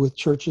with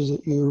churches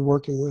that you're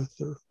working with,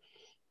 or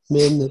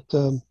men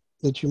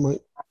that you might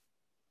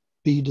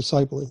be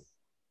discipling.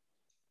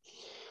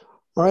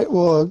 All right,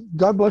 well,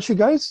 God bless you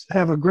guys.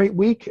 Have a great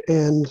week,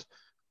 and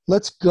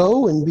let's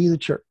go and be the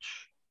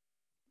church.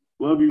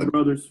 Love you,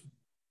 brothers.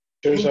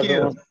 Cheers, Thank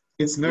everyone. you.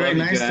 It's very Love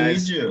you nice to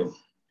guys. meet you.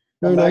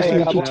 Very nice to Hey,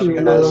 meet God you bless too, you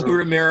Thank guys. Ramiro. you,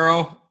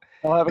 Romero.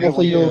 I'll have a good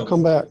Hopefully one. you'll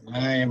come back.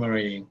 Bye,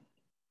 Marie.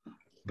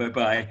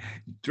 Bye-bye.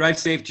 Drive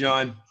safe,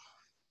 John.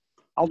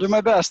 I'll do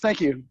my best. Thank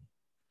you.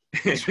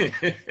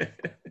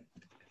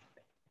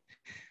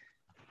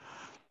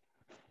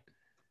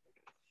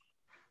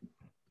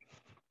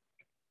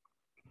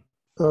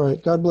 All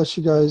right, God bless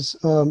you guys.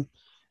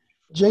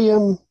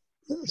 JM,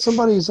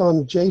 somebody's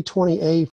on J20A